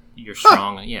 Yeah, You're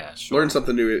strong. Yeah, sure. learn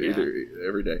something new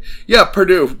every day. Yeah,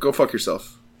 Purdue, go fuck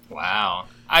yourself. Wow.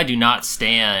 I do not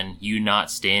stand you not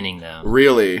standing them.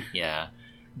 Really? Yeah.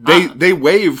 They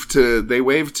wave to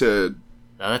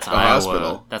No, that's the Iowa.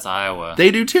 hospital. That's Iowa.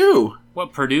 They do too.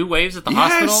 What, Purdue waves at the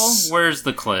Yes. hospital? Where's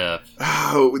the clip?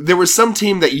 Oh, there was some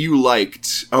team that you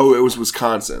liked. Oh, it was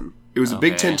Wisconsin. It was a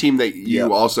Big Okay. Ten team that you Yep.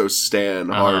 also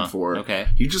stand hard for. Okay.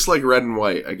 You just like red and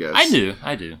white, I guess. I do.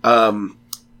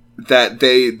 That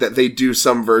they do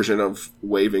some version of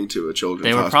waving to a children's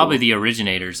They were hospital. probably the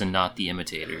originators and not the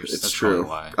imitators. It's That's true. probably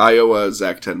why. Iowa,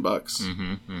 Zach, $10.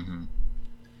 Mm-hmm.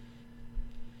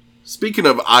 Speaking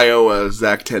of Iowa,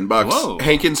 Zach, $10. Whoa.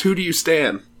 Hankins, who do you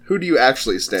stand? Who do you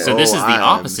actually stand? So this is the I am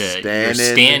opposite. You're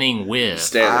standing- standing with.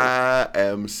 Stand. I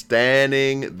am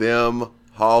standing them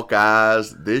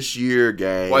Hawkeyes this year,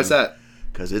 gang. Why's that?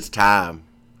 Because it's time.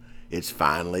 It's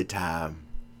finally time.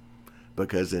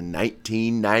 Because in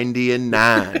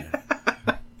 1999,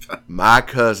 my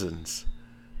cousins,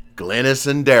 Glennis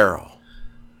and Daryl,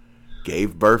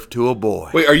 gave birth to a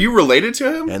boy. Wait, are you related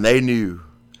to him? And they knew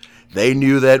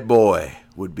that boy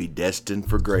would be destined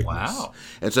for greatness. Wow.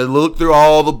 And so they looked through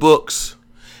all the books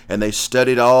and they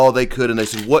studied all they could and they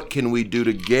said, what can we do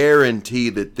to guarantee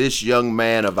that this young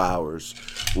man of ours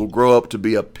will grow up to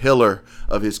be a pillar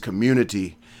of his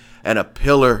community and a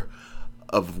pillar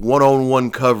of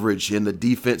one-on-one coverage in the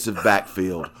defensive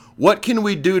backfield? What can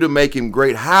we do to make him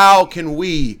great? How can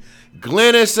we,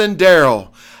 Glennis and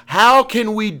Daryl, how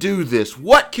can we do this?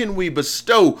 What can we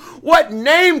bestow? What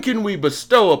name can we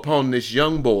bestow upon this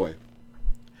young boy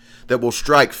that will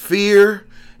strike fear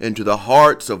into the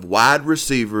hearts of wide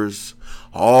receivers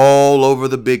all over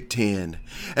the Big Ten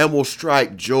and will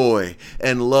strike joy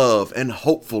and love and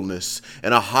hopefulness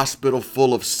in a hospital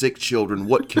full of sick children?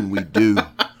 What can we do?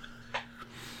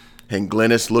 And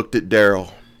Glennis looked at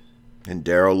Daryl, and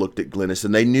Daryl looked at Glennis,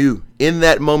 and they knew, in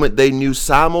that moment, they knew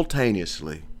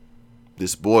simultaneously,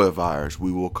 this boy of ours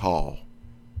we will call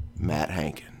Matt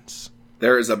Hankins.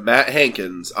 There is a Matt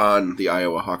Hankins on the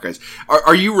Iowa Hawkeyes.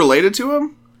 Are you related to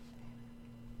him?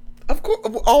 Of course,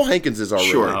 all Hankinses are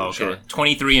Sure. related. Oh, okay. Sure.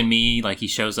 23andMe, like he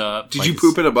shows up. Did like you it's-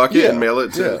 poop in a bucket Yeah, and mail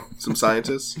it to yeah. some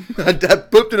scientists? I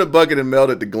pooped in a bucket and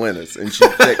mailed it to Glennis, and she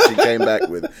came back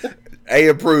with, "A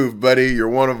approved, buddy. You're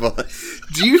one of us."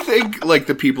 Do you think like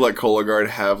the people at Cologuard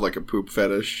have like a poop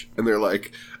fetish, and they're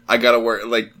like, I gotta wear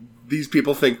like these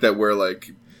people think that we're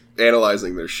like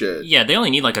analyzing their shit? Yeah, they only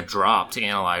need like a drop to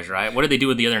analyze, right? What do they do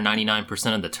with the other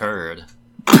 99% of the turd?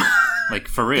 Like,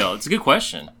 for real, it's a good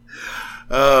question.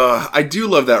 I do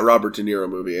love that Robert De Niro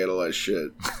movie, Analyze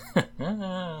Shit.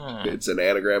 It's an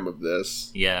anagram of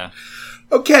this. Yeah.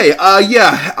 Okay,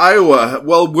 yeah, Iowa.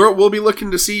 Well, we'll be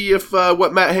looking to see if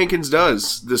what Matt Hankins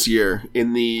does this year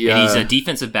in the And he's a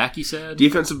defensive back, you said?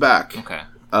 defensive back. Okay.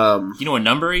 You know what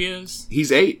number he is?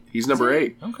 He's 8. He's number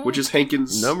 8, Okay. which is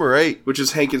Hankins' Number 8. which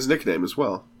is Hankins' nickname as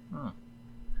well.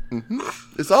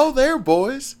 It's all there,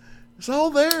 boys. It's all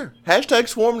there. Hashtag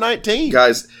Swarm 19.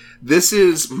 Guys, this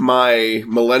is my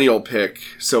millennial pick,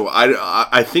 so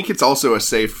I think it's also a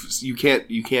safe. You can't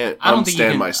I don't think you unstand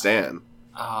can- my stand.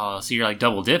 Oh, so you're like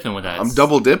double dipping with that. I'm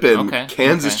double dipping. Okay,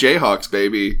 Kansas okay. Jayhawks,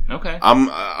 baby. Okay.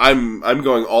 I'm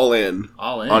going all in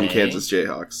All in, on eh? Kansas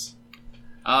Jayhawks.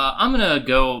 I'm going to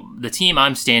go the team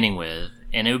I'm standing with,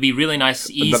 and it would be really nice,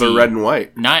 easy. Another red and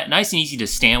white. Nice and easy to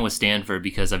stand with Stanford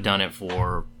because I've done it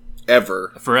for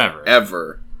Ever.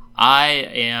 forever. I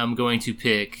am going to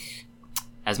pick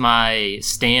as my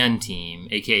stand team,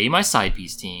 aka my side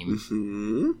piece team,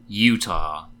 Hmm?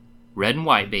 Utah. Red and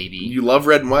white, baby. You love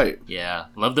red and white. Yeah.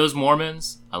 Love those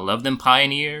Mormons. I love them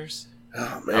pioneers.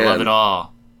 Oh man, I love it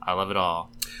all. I love it all.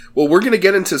 Well, we're gonna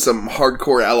get into some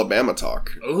hardcore Alabama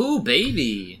talk. Ooh,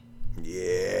 baby.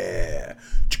 Yeah.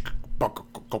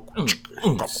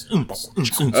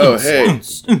 Oh hey,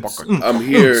 I'm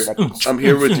here. I'm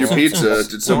here with your pizza.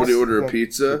 Did somebody order a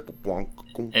pizza?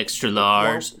 Extra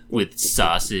large with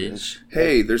sausage.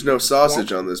 Hey, there's no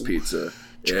sausage on this pizza.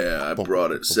 Yeah, I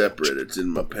brought it separate. It's in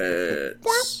my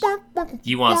pants.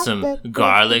 You want some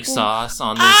garlic sauce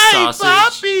on this sausage?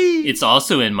 Poppy! It's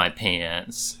also in my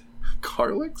pants.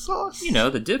 Garlic sauce? You know,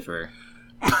 the dipper.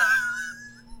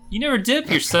 You never dip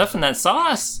your stuff in that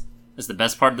sauce. That's the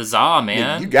best part of the za,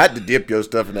 man. You got to dip your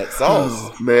stuff in that sauce.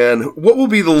 Oh, man, what will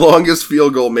be the longest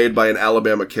field goal made by an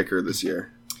Alabama kicker this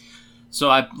year? So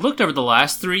I looked over the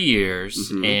last 3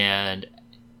 years, Mm-hmm. and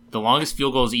the longest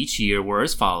field goals each year were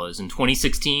as follows. In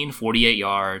 2016, 48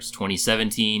 yards.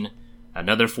 2017,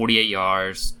 another 48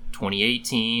 yards.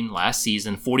 2018, last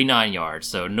season, 49 yards.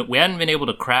 So we hadn't been able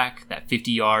to crack that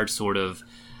 50-yard sort of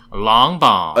long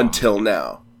bomb. Until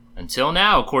now. Until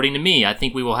now, according to me, I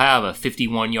think we will have a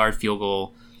 51-yard field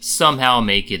goal somehow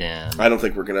make it in. I don't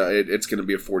think we're gonna. It's gonna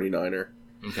be a 49er.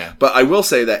 Okay. But I will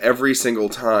say that every single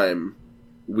time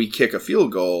we kick a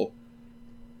field goal,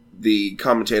 the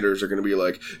commentators are going to be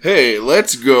like, hey,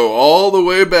 let's go all the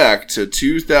way back to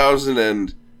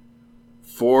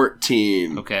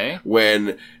 2014. Okay.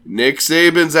 When Nick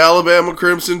Saban's Alabama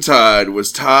Crimson Tide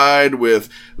was tied with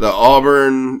the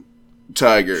Auburn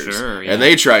Tigers. Sure, yeah. And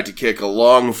they tried to kick a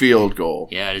long field goal.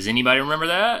 Yeah, does anybody remember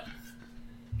that?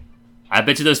 I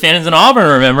bet you those fans in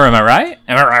Auburn remember. Am I right?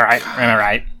 Am I right? Am I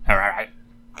right? Am I right?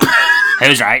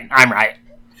 Who's right? I'm right.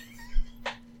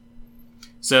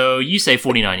 So you say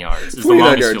 49 yards. Is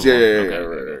 49 the yards, longest yeah, field goal.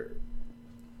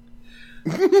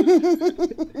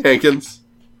 right. Hankins?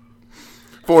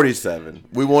 47.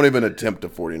 We won't even attempt a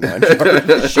 49 yard.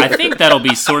 I think that'll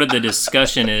be sort of the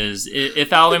discussion is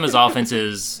if Alabama's offense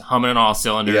is humming on all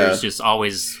cylinders, Yeah. just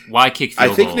always, why kick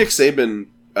field I think goals? Nick Saban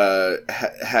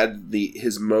had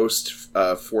his most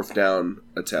fourth down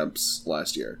attempts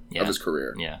last year Yeah. of his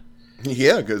career. Yeah.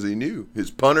 Yeah, because he knew his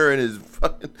punter and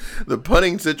the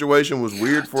punting situation was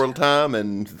weird for a time,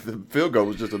 and the field goal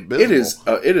was just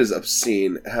abysmal. It is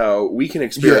obscene how we can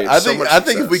experience. Yeah, so much I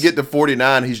think if we success. get to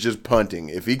 49, he's just punting.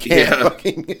 If he can't, Yeah.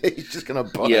 fucking, he's just gonna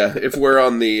punt. Yeah, if we're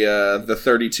on the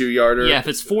 32-yarder. Yeah, if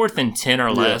it's 4th and 10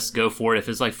 or less, go for it. If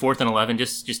it's like 4th and 11,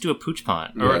 just do a pooch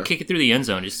punt. Or Yeah. kick it through the end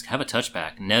zone. Just have a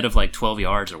touchback. Net of like 12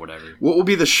 yards or whatever. What will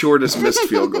be the shortest missed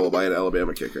field goal by an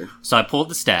Alabama kicker? So I pulled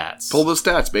the stats. Pull the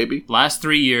stats, baby. Last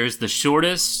 3 years, the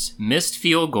shortest missed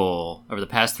field goal over the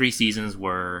past 3 seasons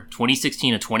were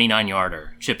 2016, a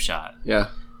 29-yarder chip shot. Yeah.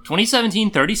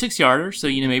 2017, 36-yarder. So,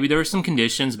 maybe there were some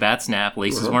conditions, bad snap,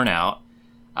 laces weren't out.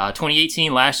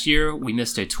 2018, last year, we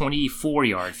missed a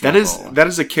 24-yard field goal. That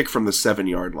is a kick from the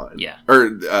 7-yard line. Yeah. Or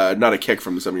not a kick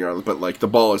from the 7-yard line, but like the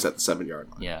ball is at the 7-yard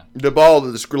line. Yeah. The ball,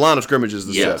 the line of scrimmage is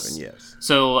the Yes. 7. Yes.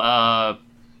 So,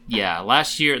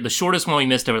 last year, the shortest one we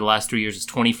missed over the last 3 years is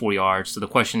 24 yards. So the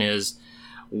question is,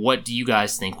 what do you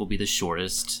guys think will be the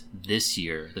shortest this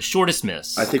year? The shortest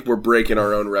miss. I think we're breaking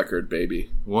our own record, baby.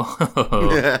 Whoa.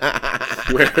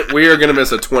 We are going to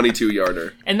miss a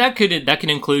 22-yarder. And that could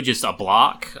include just a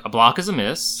block. A block is a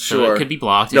miss. So Sure. it could be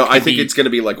blocked. No, I think it's going to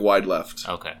be like wide left.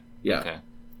 Okay. Yeah. Okay.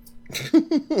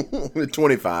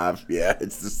 25. Yeah,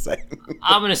 it's the same.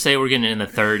 I'm going to say we're getting in the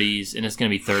 30s, and it's going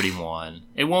to be 31.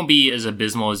 It won't be as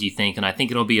abysmal as you think, and I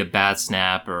think it'll be a bad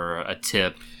snap or a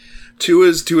tip. Tua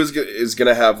is going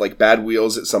to have like bad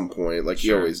wheels at some point, like he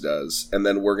Sure. always does, and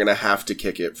then we're going to have to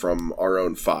kick it from our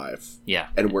own 5. Yeah.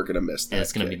 And we're going to miss that. And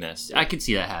it's going to kick. be missed. I could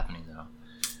see that happening, though.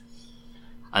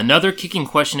 Another kicking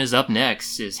question is up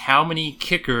next, is how many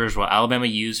kickers will Alabama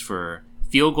use for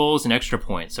field goals and extra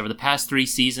points? Over the past 3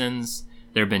 seasons,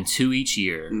 there have been 2 each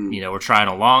year. We're trying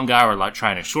a long guy, we're like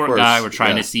trying a short course, guy, we're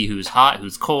trying yeah. to see who's hot,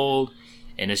 who's cold,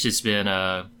 and it's just been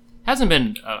hasn't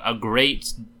been a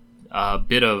great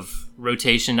bit of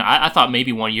rotation. I thought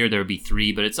maybe one year there would be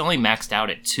 3, but it's only maxed out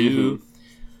at 2. Mm-hmm.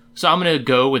 So I'm going to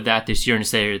go with that this year and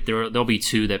say there'll be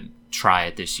 2 that try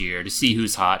it this year to see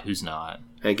who's hot, who's not.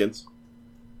 Hankins.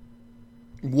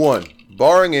 1.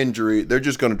 Barring injury, they're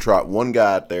just going to trot one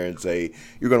guy out there and say,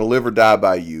 you're going to live or die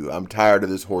by you. I'm tired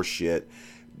of this horse shit.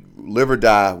 Live or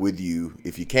die with you.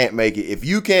 If you can't make it, if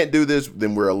you can't do this,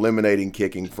 then we're eliminating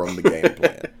kicking from the game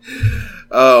plan.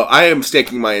 Oh, I am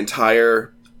staking my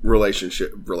entire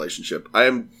relationship. I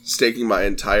am staking my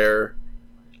entire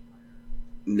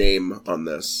name on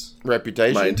this.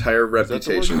 Reputation? My entire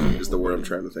reputation is the word I'm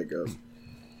trying to think of.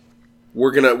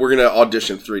 We're gonna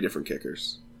audition 3 different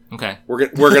kickers. Okay. We're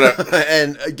gonna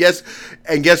and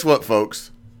guess what,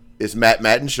 folks? It's Matt,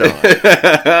 and Sean.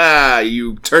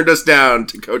 You turned us down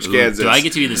to Coach Kansas. Do I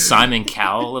get to be the Simon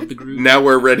Cowell of the group? Now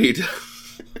we're ready to.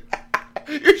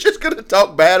 You're just going to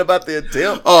talk bad about the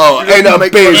attempt. Oh, You're and gonna a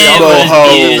make baseball It fun of was hole.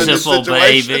 in this beautiful,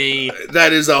 situation. baby.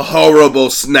 That is a horrible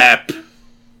snap.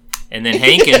 And then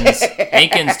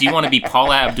Hankins, do you want to be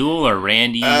Paula Abdul or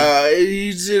Randy?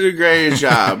 He did a great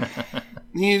job.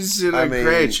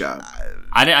 Great job.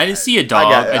 I didn't see a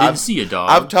dog. I didn't see a dog.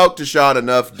 I've talked to Sean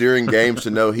enough during games to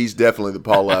know he's definitely the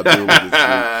Paul Abdul of this group.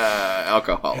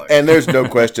 Alcoholic. And there's no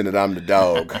question that I'm the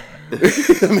dog.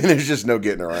 I mean, there's just no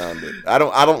getting around it. I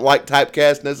don't like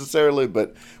typecast necessarily,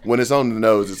 but when it's on the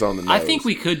nose, it's on the nose. I think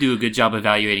we could do a good job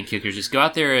evaluating kickers. Just go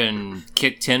out there and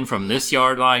kick 10 from this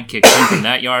yard line, kick 10 from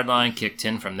that yard line, kick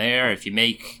 10 from there. If you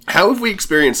make... How have we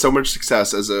experienced so much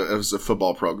success as a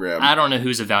football program I don't know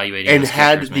who's evaluating and those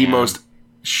had kickers, the man. most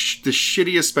the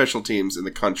shittiest special teams in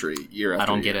the country year after I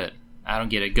don't year?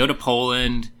 get it. Go to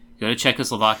Poland. Go to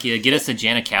Czechoslovakia. Get us a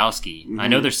Janikowski. I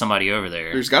know there's somebody over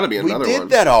there. There's got to be we another did one.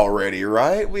 that already,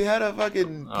 right? We had a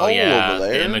fucking poll over the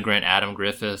there. immigrant Adam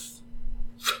Griffith.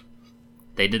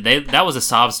 That was a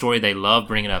sob story they love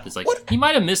bringing up. It's like, he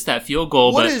might have missed that field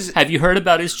goal, What but is- have you heard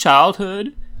about his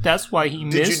childhood? That's why he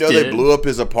Did missed you know it. they blew up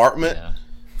his apartment? Yeah.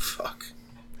 Fuck.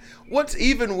 What's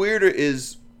even weirder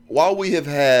is while we have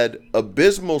had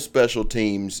abysmal special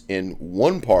teams in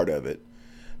one part of it,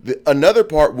 another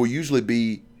part will usually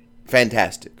be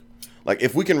fantastic. Like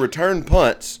if we can return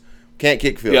punts, can't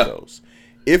kick field goals.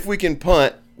 If we can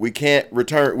punt, we can't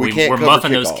return. We're We're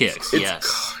muffing those kicks.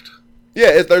 Yes.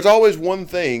 Yeah, there's always one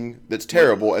thing that's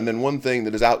terrible and then one thing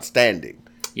that is outstanding.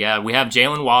 Yeah, we have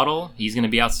Jalen Waddle. He's going to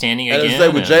be outstanding And again. as I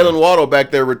say, with Jalen Waddle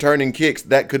back there returning kicks,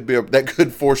 that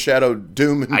could foreshadow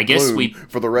doom and I guess gloom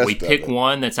for the rest we of pick it.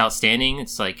 one that's outstanding.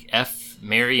 It's like F,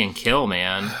 marry, and kill,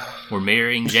 man. We're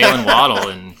marrying Jalen Waddle,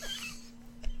 and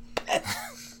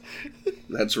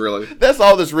That's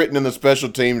all that's written in the special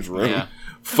teams room. yeah.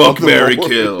 Fuck, The Mary, Lord.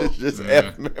 kill. It's just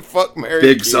fuck, Mary,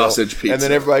 Big kill. sausage pizza. And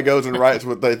then everybody goes and writes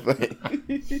what they think.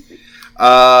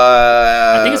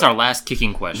 I think it's our last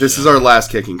kicking question. This is our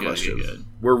last kicking Good, question. good.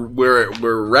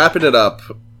 We're wrapping it up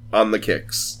on the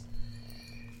kicks.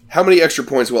 How many extra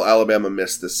points will Alabama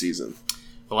miss this season?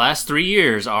 The last 3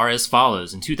 years are as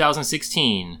follows. In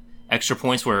 2016, extra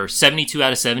points were 72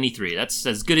 out of 73. That's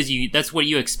as good as you. That's what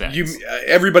you expect.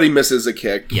 Everybody misses a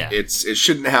kick. Yeah. It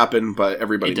shouldn't happen, but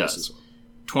everybody It does. misses one.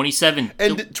 27.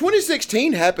 And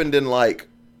 2016 happened in like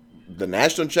the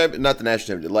national champion, not the national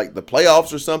championship, like the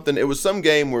playoffs or something. It was some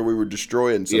game where we were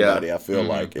destroying somebody. Yeah. I feel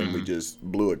like, and we just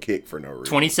blew a kick for no reason.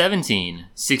 2017,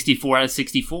 64 out of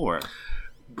 64.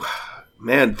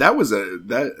 Man, that was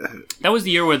That was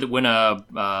the year when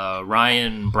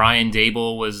Brian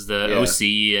Dable was the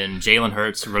OC and Jalen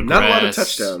Hurts regressed. Not a lot of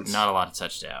touchdowns. Not a lot of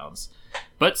touchdowns.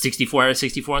 But 64 out of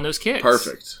 64 on those kicks.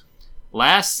 perfect.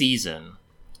 Last season,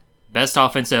 best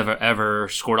offense ever,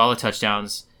 scored all the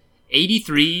touchdowns.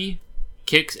 83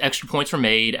 kicks, extra points were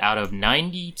made out of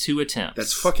 92 attempts.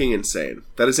 That's fucking insane.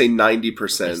 That is a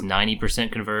 90%. That's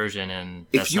 90% conversion, and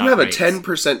that's If you not have great. a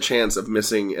 10% chance of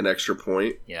missing an extra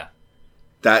point, Yeah.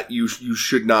 that you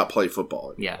should not play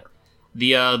football. Yeah.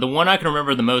 The one I can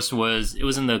remember the most was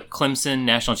in the Clemson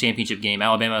national championship game.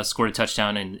 Alabama scored a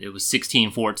touchdown, and it was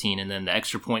 16-14, and then the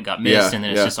extra point got missed, and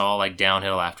then it's just all like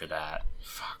downhill after that.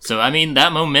 Fuck. So, I mean,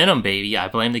 that momentum, baby, I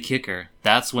blame the kicker.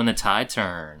 That's when the tide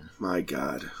turned. My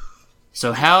God.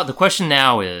 So the question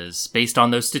now is, based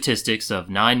on those statistics of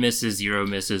 9 misses, 0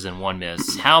 misses, and 1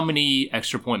 miss, how many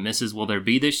extra point misses will there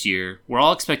be this year? We're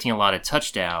all expecting a lot of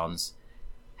touchdowns.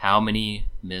 How many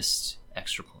missed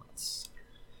extra points?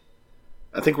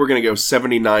 I think we're going to go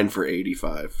 79 for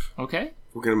 85. Okay.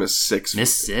 We're going to miss 6.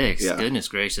 Miss 6? Yeah. Goodness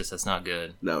gracious, that's not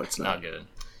good. No, it's not. Not good.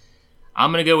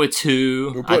 I'm going to go with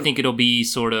 2. I think it'll be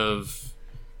sort of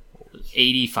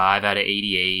 85 out of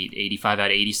 88, 85 out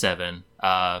of 87.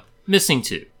 Missing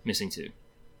two.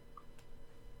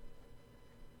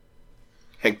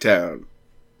 Hanktown.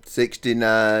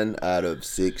 69 out of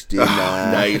 69.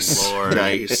 Nice. Lord.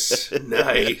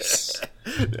 Nice.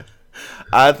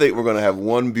 I think we're going to have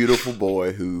one beautiful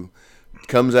boy who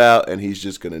comes out and he's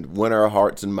just going to win our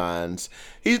hearts and minds.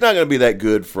 He's not going to be that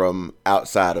good from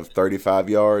outside of 35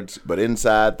 yards, but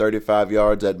inside 35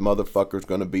 yards, that motherfucker's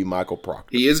going to be Michael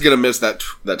Proctor. He is going to miss that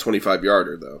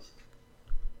 25-yarder, though.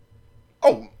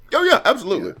 Oh, yeah,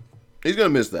 absolutely. Yeah. He's going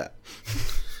to miss that.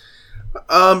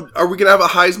 Are we going to have a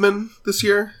Heisman this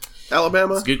year,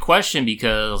 Alabama? It's a good question,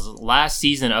 because last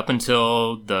season, up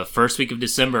until the first week of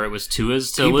December, it was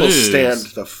Tua's to People lose. stand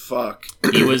the fuck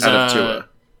He was out of Tua.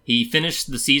 He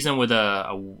finished the season with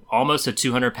almost a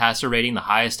 200 passer rating, the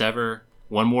highest ever.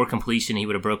 One more completion, he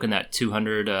would have broken that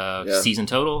 200 season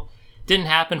total. Didn't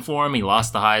happen for him. He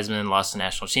lost the Heisman, lost the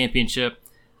national championship.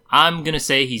 I'm going to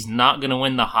say he's not going to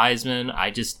win the Heisman. I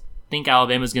just think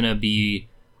Alabama's going to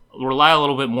rely a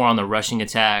little bit more on the rushing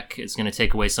attack. It's going to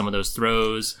take away some of those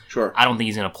throws. Sure. I don't think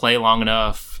he's going to play long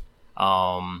enough.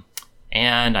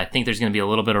 And I think there's going to be a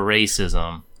little bit of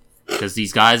racism, because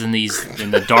these guys in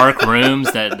the dark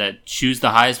rooms that choose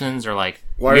the Heismans are like,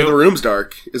 why are the rooms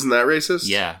dark? Isn't that racist?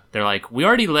 Yeah. They're like, we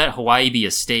already let Hawaii be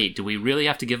a state. Do we really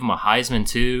have to give them a Heisman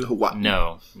too? Hawaii.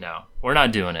 No. We're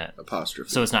not doing it. Apostrophe.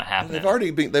 So it's not happening.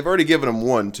 They've already given him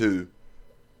one, too.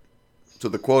 So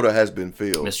the quota has been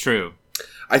filled. That's true.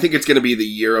 I think it's going to be the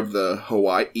year of the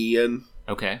Hawaiian.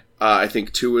 Okay. I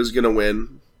think Tua is going to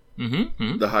win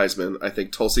Mm-hmm. the Heisman. I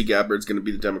think Tulsi Gabbard's going to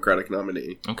be the Democratic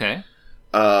nominee. Okay.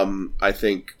 I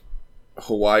think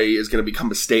Hawaii is going to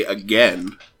become a state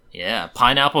again. Yeah.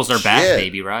 Pineapples are back,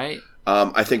 baby, right?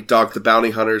 I think Dog the Bounty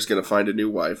Hunter is going to find a new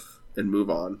wife and move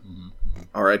on. Mm-hmm.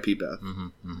 R.I.P. Beth.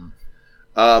 Mm-hmm.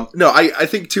 No, I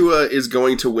think Tua is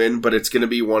going to win, but it's going to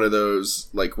be one of those,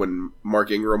 like when Mark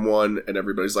Ingram won and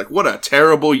everybody's like, what a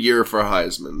terrible year for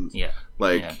Heisman. Yeah.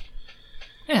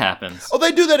 It happens. Oh,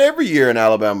 they do that every year in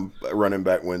Alabama. Running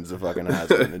back wins the fucking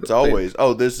Heisman. It's always,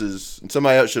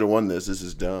 somebody else should have won this. This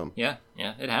is dumb. Yeah,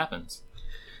 it happens.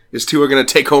 Is Tua going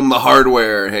to take home the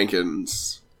hardware,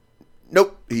 Hankins?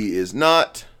 Nope, he is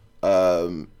not.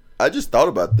 I just thought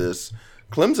about this.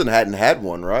 Clemson hadn't had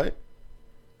one, right?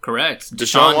 Correct.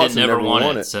 Deshaun Deshaun Watson never never won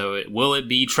won it. it. So will it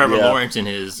be Trevor Lawrence and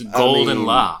his golden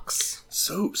locks?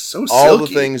 So silky. All the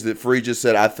things that Free just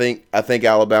said, I think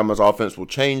Alabama's offense will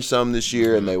change some this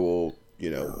year, and they will,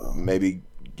 maybe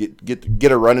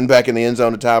get a running back in the end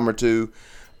zone a time or two.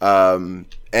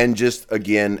 And just,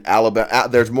 again, Alabama.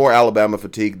 There's more Alabama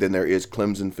fatigue than there is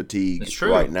Clemson fatigue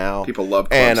right now. People love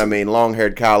Clemson. And, I mean,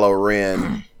 long-haired Kylo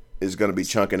Ren is going to be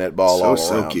chunking that ball all around.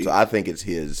 Silky. So I think it's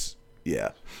his,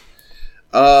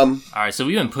 All right, so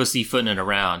we've been pussyfooting it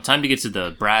around. Time to get to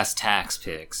the brass tacks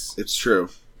picks. It's true.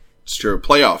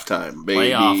 Playoff time,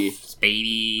 baby. Playoffs,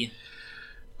 baby.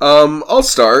 I'll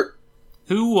start.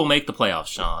 Who will make the playoffs,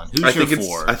 Sean? Who's your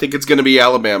four? I think it's going to be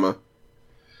Alabama.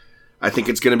 I think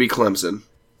it's going to be Clemson.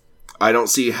 I don't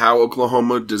see how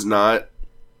Oklahoma does not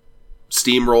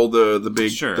steamroll the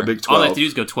Big 12. All they have to do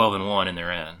is go 12-1 and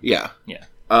they're in. Yeah. Yeah.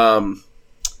 And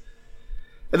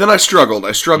then I struggled.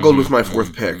 With my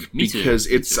fourth pick Me too.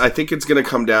 because I think it's going to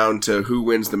come down to who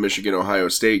wins the Michigan-Ohio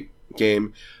State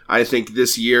game. I think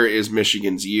this year is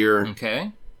Michigan's year.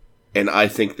 Okay. And I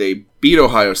think they beat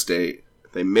Ohio State.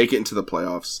 They make it into the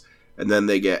playoffs. And then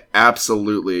they get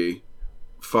absolutely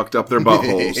fucked up their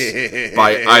buttholes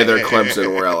by either Clemson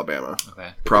or Alabama.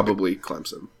 Okay. Probably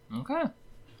Clemson. Okay.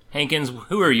 Hankins,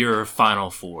 who are your final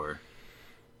four?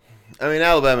 I mean,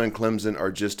 Alabama and Clemson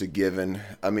are just a given.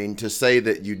 I mean, to say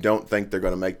that you don't think they're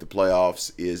going to make the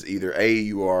playoffs is either A,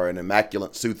 you are an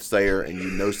immaculate soothsayer and you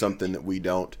know something that we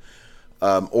don't,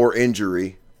 or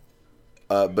injury.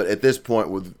 But at this point,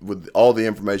 with all the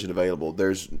information available,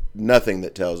 there's nothing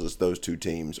that tells us those two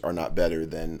teams are not better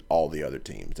than all the other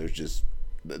teams.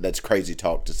 That's crazy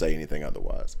talk to say anything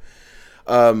otherwise.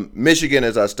 Michigan,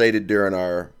 as I stated during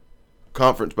our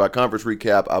conference by conference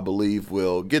recap, I believe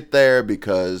we'll get there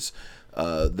because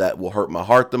that will hurt my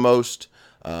heart the most.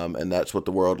 And that's what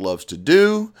the world loves to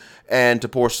do. And to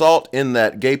pour salt in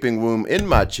that gaping wound in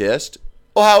my chest,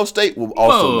 Ohio State will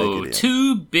also make it in.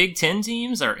 2 Big Ten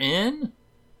teams are in?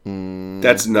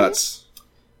 That's nuts.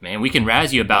 Man, we can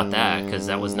razz you about that because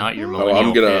that was not your Oh,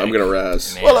 millennial I'm gonna pick.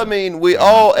 razz. Man. Well, I mean, we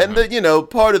all, and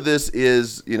part of this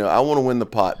is, I want to win the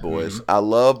pot, boys. I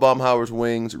love Baumhauer's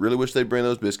wings. Really wish they'd bring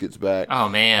those biscuits back. Oh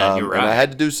man, you're right. And I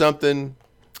had to do something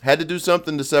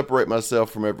to separate myself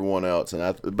from everyone else.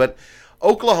 But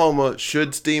Oklahoma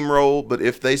should steamroll. But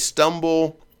if they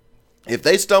stumble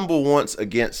once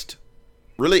against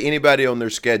really anybody on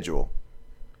their schedule,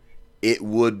 it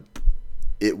would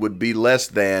be less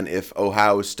than if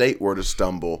Ohio State were to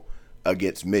stumble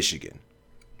against Michigan.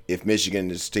 If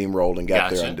Michigan is steamrolled and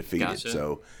got there undefeated. Gotcha.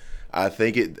 So I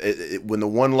think when the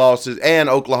one loss is, and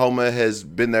Oklahoma has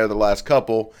been there the last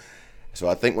couple. So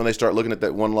I think when they start looking at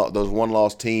those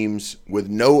one-loss teams with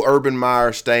no Urban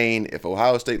Meyer stain, if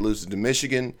Ohio State loses to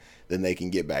Michigan, then they can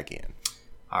get back in.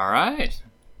 All right.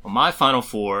 Well, my Final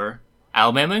Four,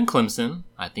 Alabama and Clemson.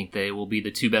 I think they will be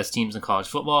the 2 best teams in college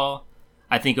football.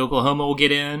 I think Oklahoma will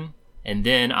get in. And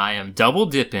then I am double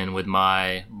dipping with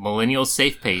my millennial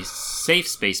safe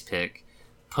space pick,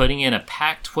 putting in a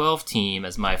Pac-12 team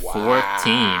as my 4th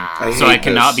team. So I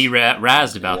cannot be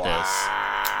razzed about this.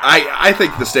 I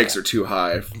think the stakes are too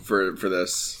high for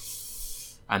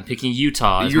this. I'm picking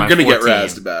Utah as You're my gonna 4th get team.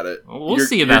 razzed about it. We'll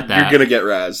see about that. You're gonna get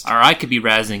razzed. Or I could be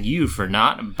razzing you for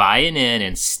not buying in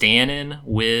and standing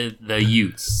with the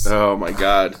Utes. Oh my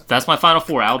God. That's my Final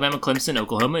Four: Alabama, Clemson,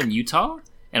 Oklahoma, and Utah.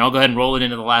 And I'll go ahead and roll it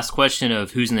into the last question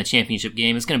of who's in the championship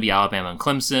game. It's going to be Alabama and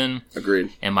Clemson.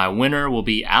 Agreed. And my winner will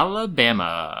be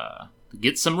Alabama.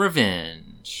 Get some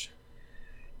revenge.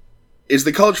 Is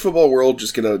the college football world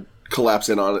just gonna collapse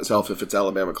in on itself if it's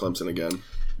Alabama Clemson again?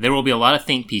 There will be a lot of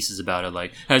think pieces about it,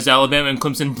 like, has Alabama and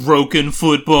Clemson broken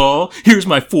football? Here's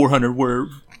my 400-word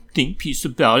think piece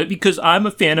about it, because I'm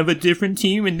a fan of a different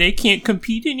team and they can't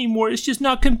compete anymore. It's just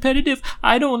not competitive.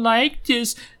 I don't like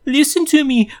this. Listen to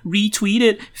me. Retweet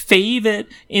it. Fave it.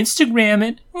 Instagram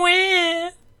it. Wah.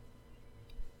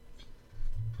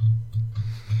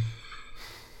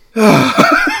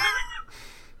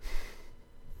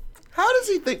 How does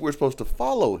he think we're supposed to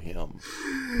follow him?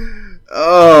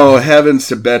 Oh, heavens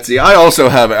to Betsy. I also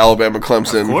have Alabama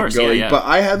Clemson Of course, going, yeah. but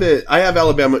I have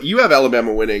Alabama. You have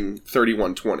Alabama winning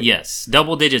 31-20. Yes.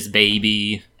 Double digits,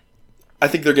 baby. I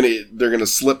think they're gonna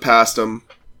slip past them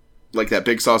like that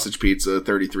big sausage pizza,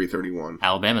 33-31.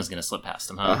 Alabama's going to slip past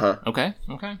them, huh? Uh-huh. Okay.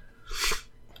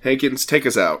 Hankins, take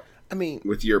us out. I mean,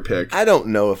 with your pick. I don't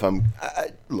know if I'm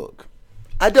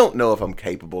I don't know if I'm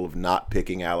capable of not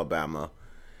picking Alabama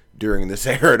during this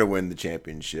era to win the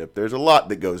championship. There's a lot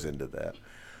that goes into that.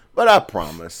 But I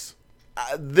promise,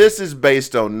 this is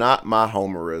based on not my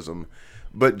homerism,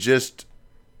 but just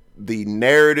the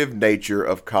narrative nature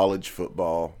of college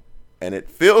football. And it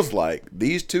feels like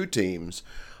these two teams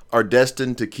are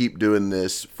destined to keep doing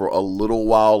this for a little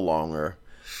while longer.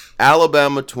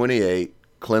 Alabama 28,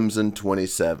 Clemson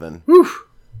 27. Whew.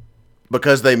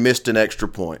 Because they missed an extra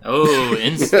point. Oh,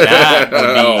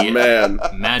 that would be man.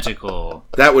 magical.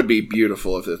 That would be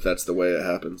beautiful if that's the way it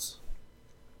happens.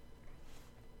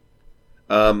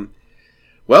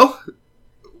 Well,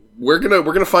 we're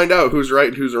gonna find out who's right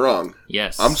and who's wrong.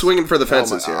 Yes. I'm swinging for the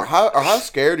fences here. How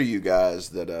scared are you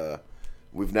guys that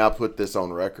we've now put this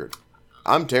on record?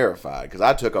 I'm terrified because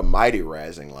I took a mighty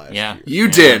razzing last year. You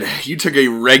did. You took a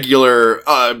regular,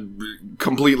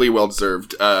 completely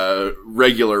well-deserved,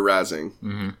 regular razzing.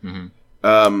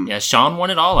 Yeah, Sean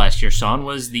won it all last year. Sean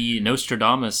was the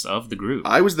Nostradamus of the group.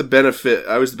 I was the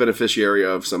beneficiary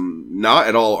of some not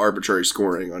at all arbitrary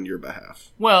scoring on your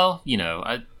behalf. Well,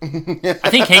 I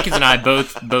think Hankins and I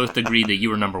both agreed that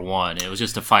you were number one. It was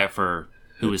just a fight for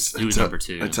who was number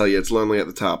two. I tell you, it's lonely at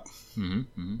the top.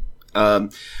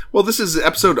 Well, this is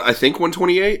episode, I think,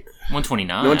 128?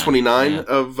 129. 129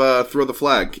 of Throw the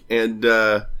Flag. And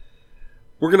we're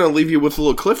going to leave you with a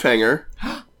little cliffhanger.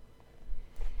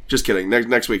 Just kidding.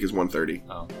 Next week is 130.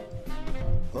 Oh.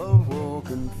 Of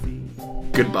walking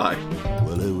feet. Goodbye.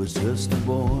 Well, it was just a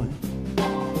boy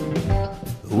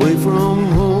away from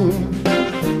home,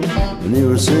 and he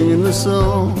was singing the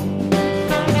song,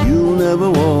 "You'll never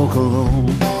walk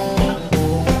alone."